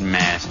dungeon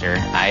master,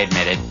 I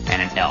admit it,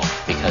 and an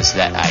elf, because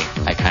that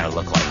I kind of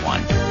look like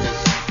one.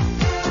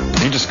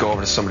 You just go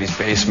over to somebody's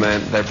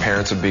basement, their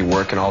parents would be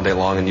working all day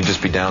long, and you'd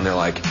just be down there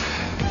like,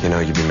 you know,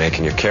 you'd be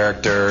making your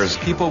characters.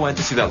 People went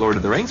to see that Lord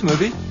of the Rings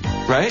movie,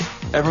 right?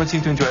 Everyone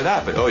seemed to enjoy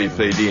that, but you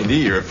play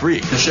D&D, you're a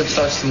freak. The ship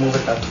starts to move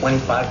at about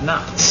 25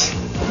 knots.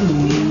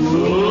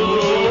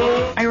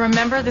 I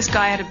remember this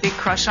guy I had a big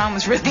crush on,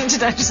 was really into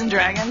Dungeons and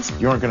Dragons.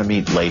 You aren't going to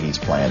meet ladies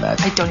playing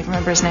that. I don't even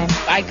remember his name.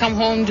 I come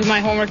home, do my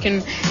homework,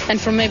 and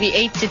from maybe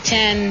 8 to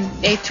 10,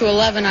 8 to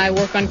 11, I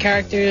work on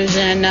characters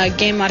and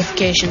game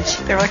modifications.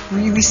 They're like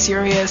really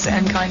serious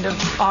and kind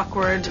of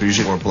awkward. We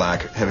usually wore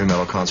black heavy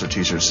metal concert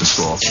t-shirts to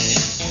school.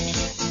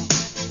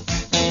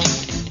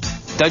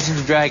 Dungeons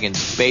and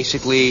Dragons,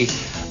 basically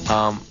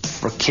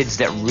for kids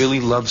that really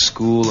loved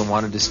school and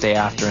wanted to stay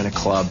after in a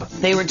club.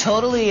 They were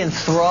totally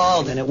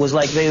enthralled, and it was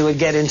like they would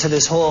get into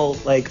this whole,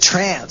 like,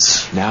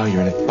 trance. Now you're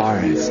in a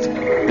forest.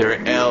 There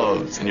are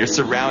elves, and you're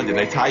surrounded.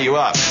 They tie you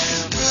up.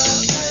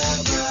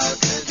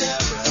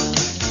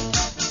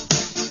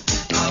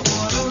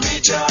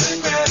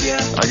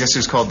 I guess he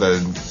was called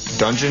the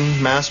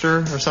Dungeon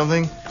Master or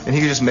something, and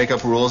he could just make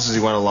up rules as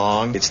he went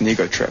along. It's an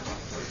ego trip.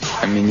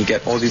 I mean, you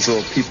get all these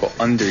little people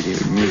under you,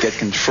 and you get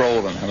control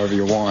of them however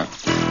you want.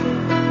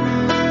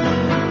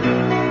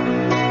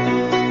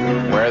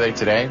 Where are they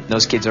today?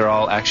 Those kids are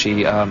all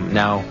actually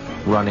now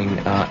running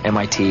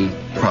MIT.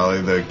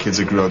 Probably the kids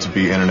that grew up to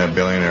be internet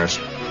billionaires.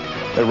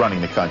 They're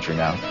running the country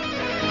now.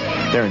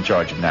 They're in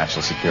charge of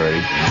national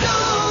security.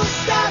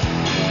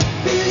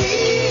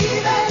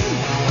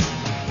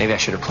 Maybe I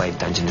should have played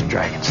Dungeons and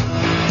Dragons.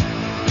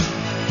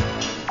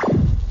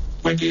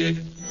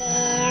 Wicked.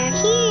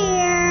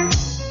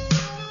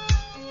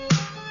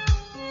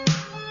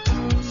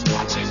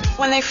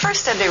 When they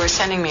first said they were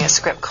sending me a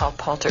script called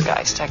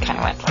Poltergeist, I kind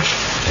of went like,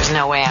 there's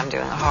no way I'm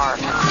doing a horror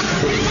film.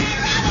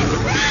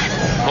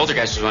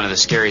 Poltergeist was one of the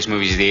scariest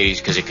movies of the 80s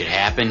because it could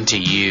happen to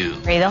you.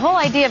 The whole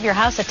idea of your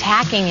house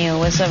attacking you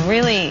was a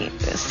really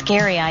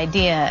scary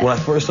idea. When I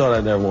first saw it,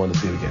 I never wanted to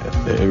see it again.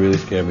 It really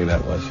scared me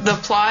that much. The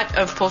plot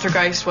of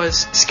Poltergeist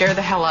was scare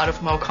the hell out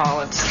of Mo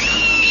Collins.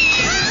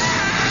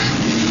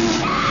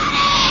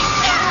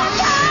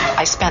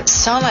 I spent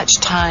so much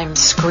time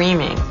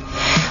screaming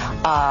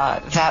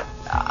that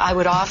I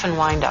would often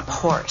wind up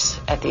hoarse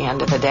at the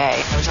end of the day.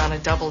 I was on a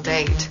double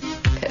date,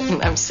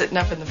 and I'm sitting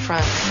up in the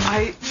front.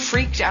 I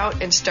freaked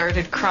out and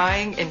started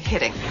crying and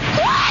hitting.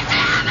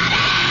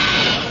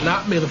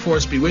 Not may the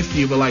force be with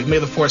you, but like may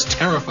the force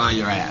terrify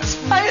your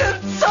ass. I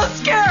am so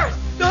scared.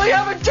 Will you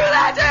ever do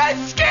that? I'm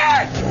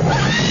scared.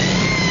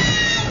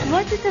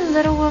 What did the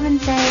little woman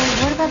say?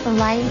 What about the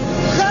light?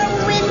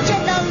 Go into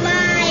the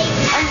light.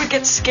 I would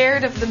get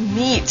scared of the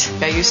meat.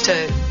 I used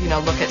to,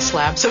 look at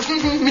slabs of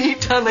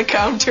meat on the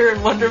counter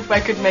and wonder if I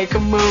could make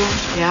them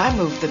move. Yeah, I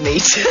moved the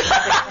meat.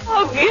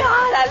 Oh,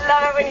 God, I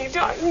love it when you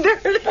talk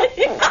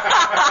dirty.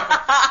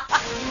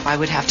 I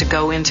would have to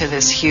go into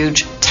this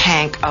huge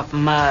tank of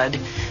mud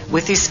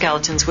with these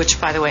skeletons, which,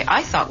 by the way,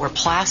 I thought were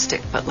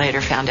plastic, but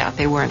later found out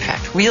they were, in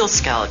fact, real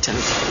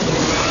skeletons.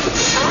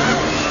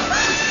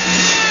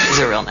 It was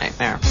a real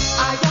nightmare.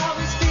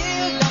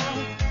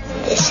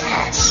 This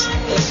house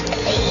is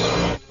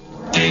clean.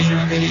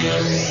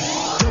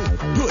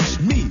 Don't push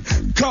me,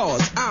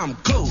 cause I'm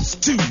close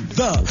to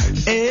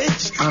the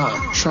edge.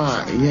 I'm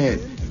trying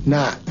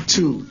not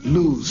to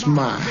lose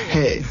my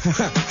head.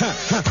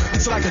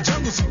 It's like a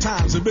jungle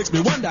sometimes. It makes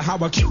me wonder how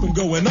I keep from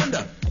going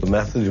under. The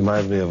message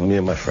reminds me of me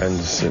and my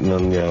friends sitting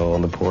on,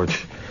 on the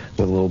porch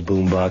with a little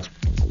boombox.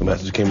 The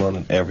message came on,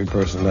 and every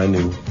person I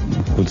knew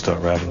would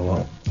start rapping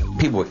along.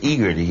 People were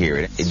eager to hear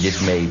it. It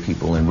just made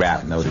people in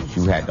rap know that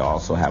you had to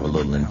also have a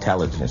little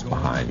intelligence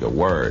behind your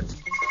words.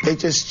 It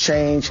just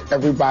changed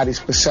everybody's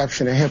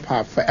perception of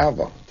hip-hop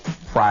forever.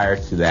 Prior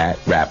to that,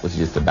 rap was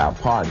just about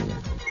partying.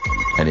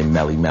 And then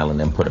Melly Mel and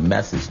them put a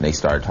message, and they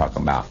started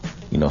talking about,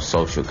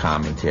 social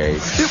commentary.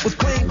 It was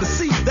plain to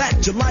see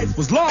that your life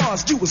was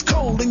lost. You was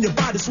cold and your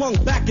body swung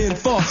back and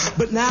forth.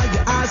 But now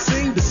your eyes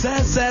sing the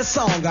sad, sad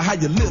song of how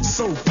you lived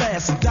so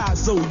fast and died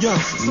so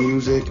young.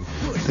 Music,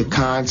 the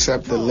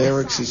concept, the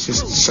lyrics, is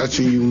just such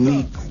a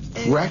unique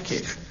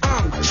record.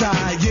 I'm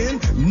trying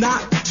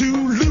not to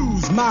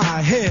lose my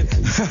head.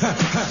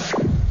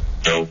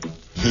 Dope.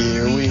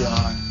 Here we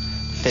are,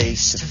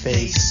 face to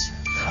face,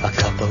 a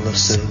couple of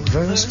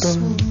silver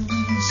spoons.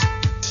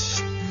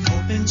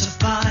 Hoping to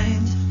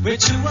find we're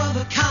two of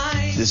a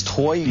kind. This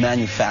toy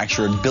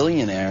manufacturer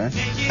billionaire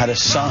had a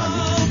son.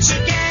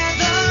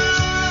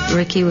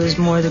 Ricky was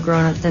more the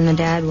grown-up than the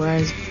dad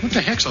was. What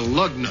the heck's a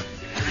lug nut?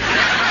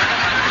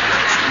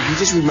 He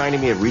just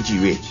reminded me of Richie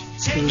Rich.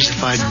 It was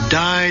if I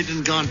died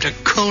and gone to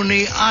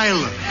Coney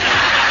Island.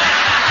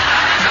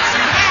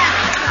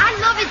 I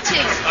love it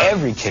too.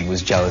 Every kid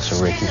was jealous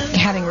of Ricky.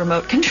 Having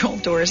remote control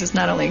doors is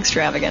not only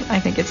extravagant, I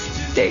think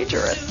it's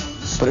dangerous.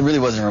 But it really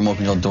wasn't a remote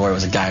control door. It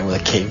was a guy with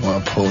a cape or a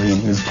pulley,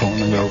 and he was pulling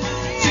the rope.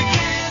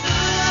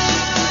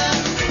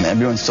 And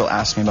everyone still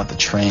asks me about the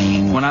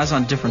train. When I was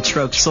on Different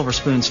Strokes, Silver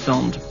Spoons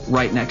filmed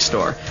right next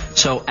door.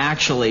 So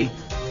actually,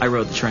 I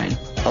rode the train.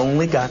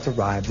 Only got to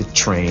ride the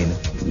train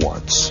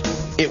once.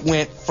 It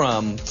went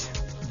from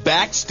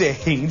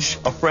backstage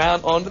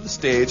around onto the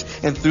stage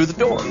and through the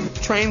door. The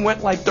train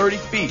went like 30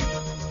 feet.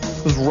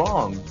 It was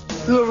wrong.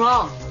 You were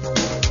wrong.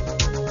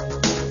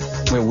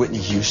 Where Whitney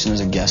Houston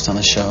was a guest on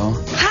the show.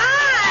 Hi!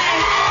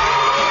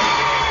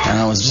 And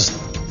I was just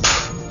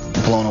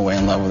blown away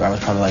in love with her. I was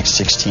probably like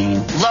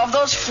 16. Love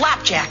those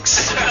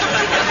flapjacks.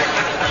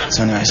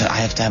 So anyway, I said, I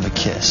have to have a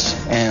kiss.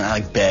 And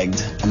I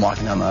begged. I'm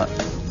walking down the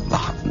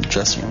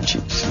dressing room, and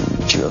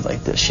she goes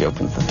like this. She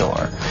opens the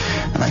door,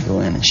 and I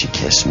go in, and she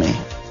kissed me.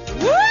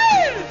 Woo!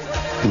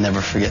 I'll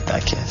never forget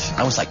that kiss.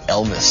 I was like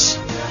Elvis.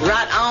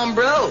 Right on,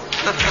 bro.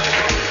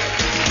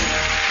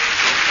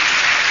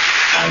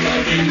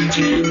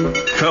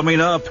 Coming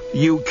up,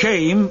 you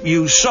came,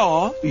 you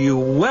saw, you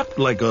wept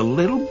like a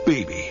little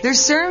baby.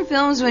 There's certain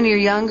films when you're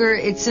younger,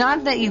 it's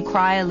not that you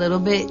cry a little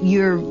bit,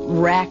 you're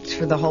wrecked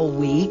for the whole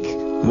week.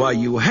 Why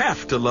you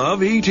have to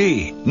love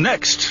E.T.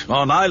 Next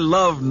on I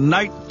Love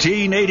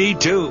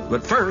 1982.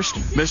 But first,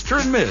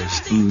 Mr. and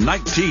Ms.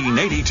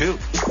 1982.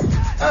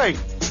 Hey,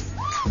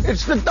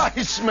 it's the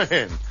Dice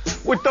Man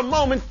with the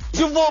moment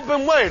you've all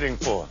been waiting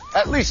for.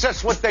 At least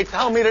that's what they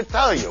tell me to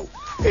tell you.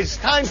 It's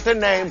time to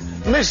name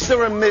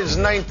Mr. and Ms.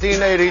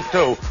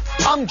 1982.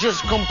 I'm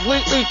just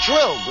completely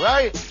thrilled,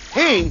 right?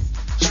 He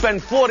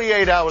spent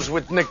 48 hours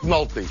with Nick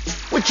Nolte,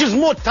 which is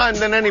more time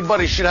than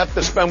anybody should have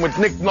to spend with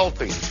Nick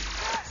Nolte.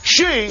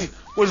 She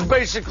was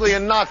basically a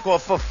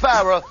knockoff of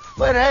Farrah,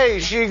 but hey,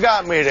 she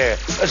got me there,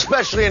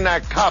 especially in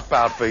that cop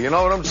outfit, you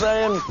know what I'm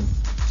saying?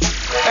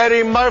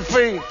 Eddie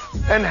Murphy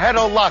and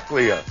Heather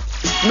Locklear.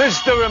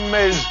 Mr. and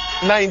Ms.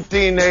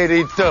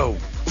 1982.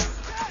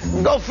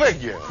 Go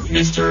figure.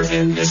 Mr.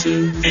 and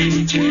Mrs.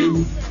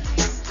 82.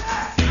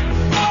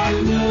 I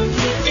love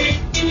you,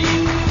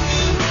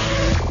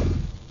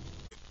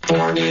 82.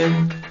 Born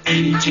in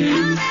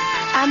 82.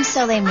 I'm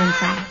Soleil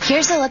Moonflower.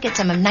 Here's a look at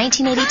some of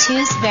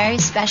 1982's very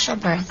special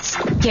births.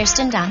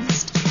 Kirsten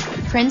Dunst,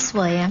 Prince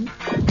William,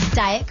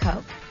 Diet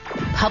Coke,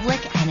 Public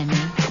Enemy,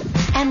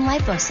 and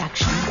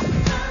liposuction.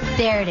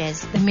 There it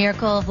is, the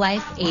miracle of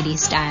life, 80s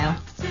style.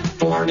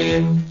 Born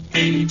in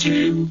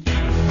 82.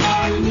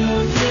 I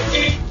love you,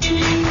 82.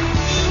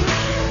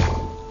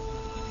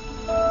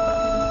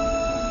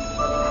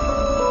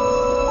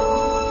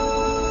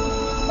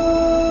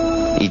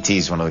 E.T.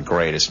 is one of the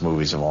greatest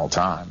movies of all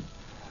time,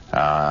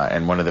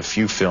 and one of the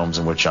few films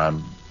in which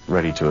I'm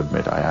ready to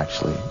admit I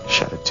actually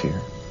shed a tear.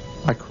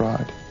 I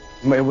cried.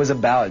 It was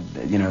about,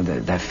 you know,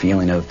 that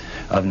feeling of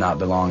not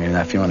belonging,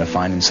 that feeling of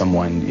finding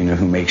someone, you know,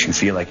 who makes you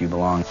feel like you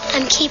belong.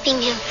 I'm keeping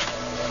him.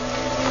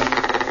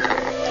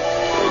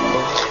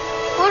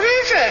 What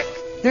is it?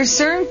 There's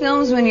certain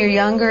films when you're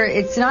younger,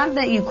 it's not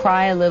that you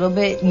cry a little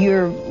bit,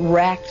 you're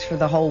wrecked for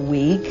the whole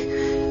week.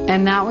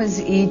 And that was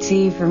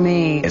E.T. for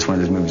me. It's one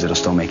of those movies that'll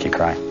still make you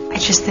cry. I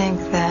just think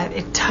that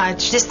it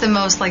touched just the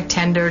most like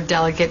tender,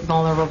 delicate,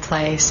 vulnerable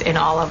place in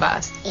all of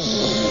us.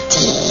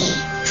 E.T.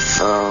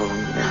 phone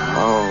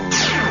home.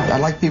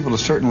 I'd like people to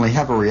certainly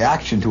have a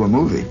reaction to a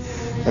movie,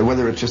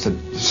 whether it's just a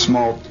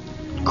small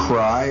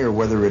cry or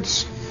whether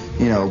it's,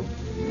 you know,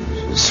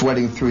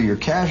 sweating through your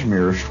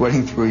cashmere or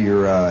sweating through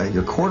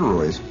your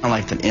corduroys. I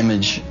like the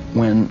image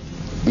when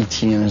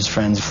E.T. and his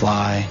friends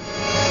fly.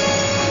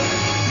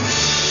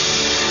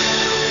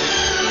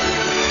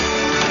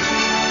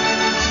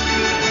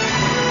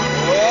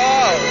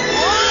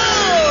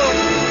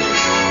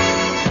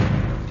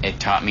 It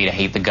taught me to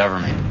hate the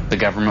government. The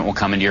government will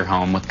come into your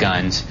home with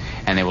guns,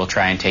 and they will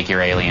try and take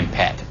your alien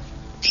pet.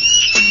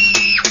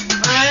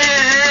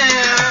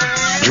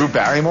 Drew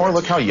Barrymore,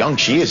 look how young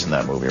she is in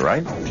that movie,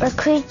 right? A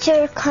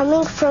creature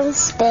coming from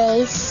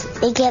space.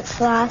 It gets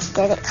lost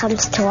and it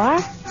comes to our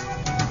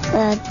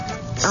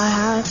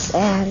house,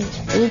 and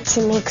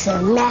E.T. makes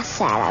a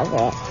mess out of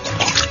it.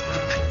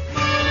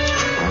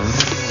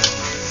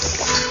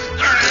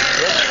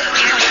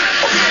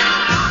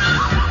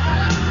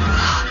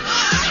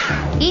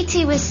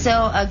 E.T. was so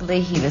ugly,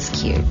 he was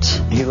cute.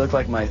 He looked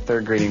like my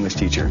third grade English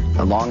teacher.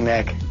 A long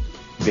neck,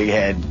 big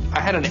head.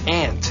 I had an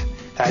aunt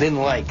I didn't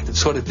like that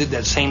sort of did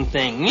that same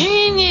thing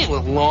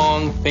with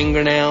long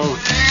fingernails.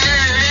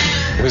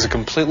 He was a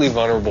completely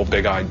vulnerable,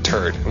 big-eyed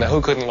turd. Now,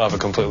 who couldn't love a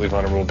completely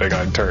vulnerable,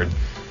 big-eyed turd?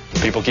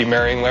 People keep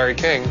marrying Larry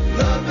King.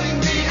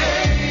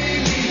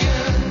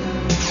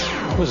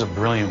 It was a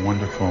brilliant,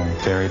 wonderful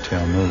fairy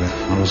tale movie.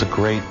 It was a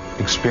great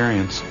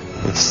experience.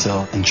 It's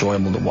still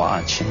enjoyable to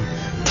watch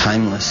and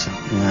timeless.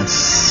 You know,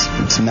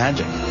 it's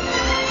magic.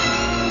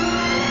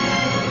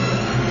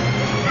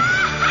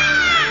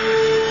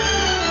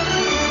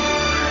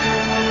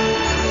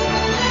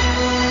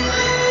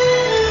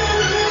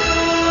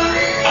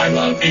 I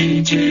love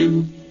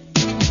 82.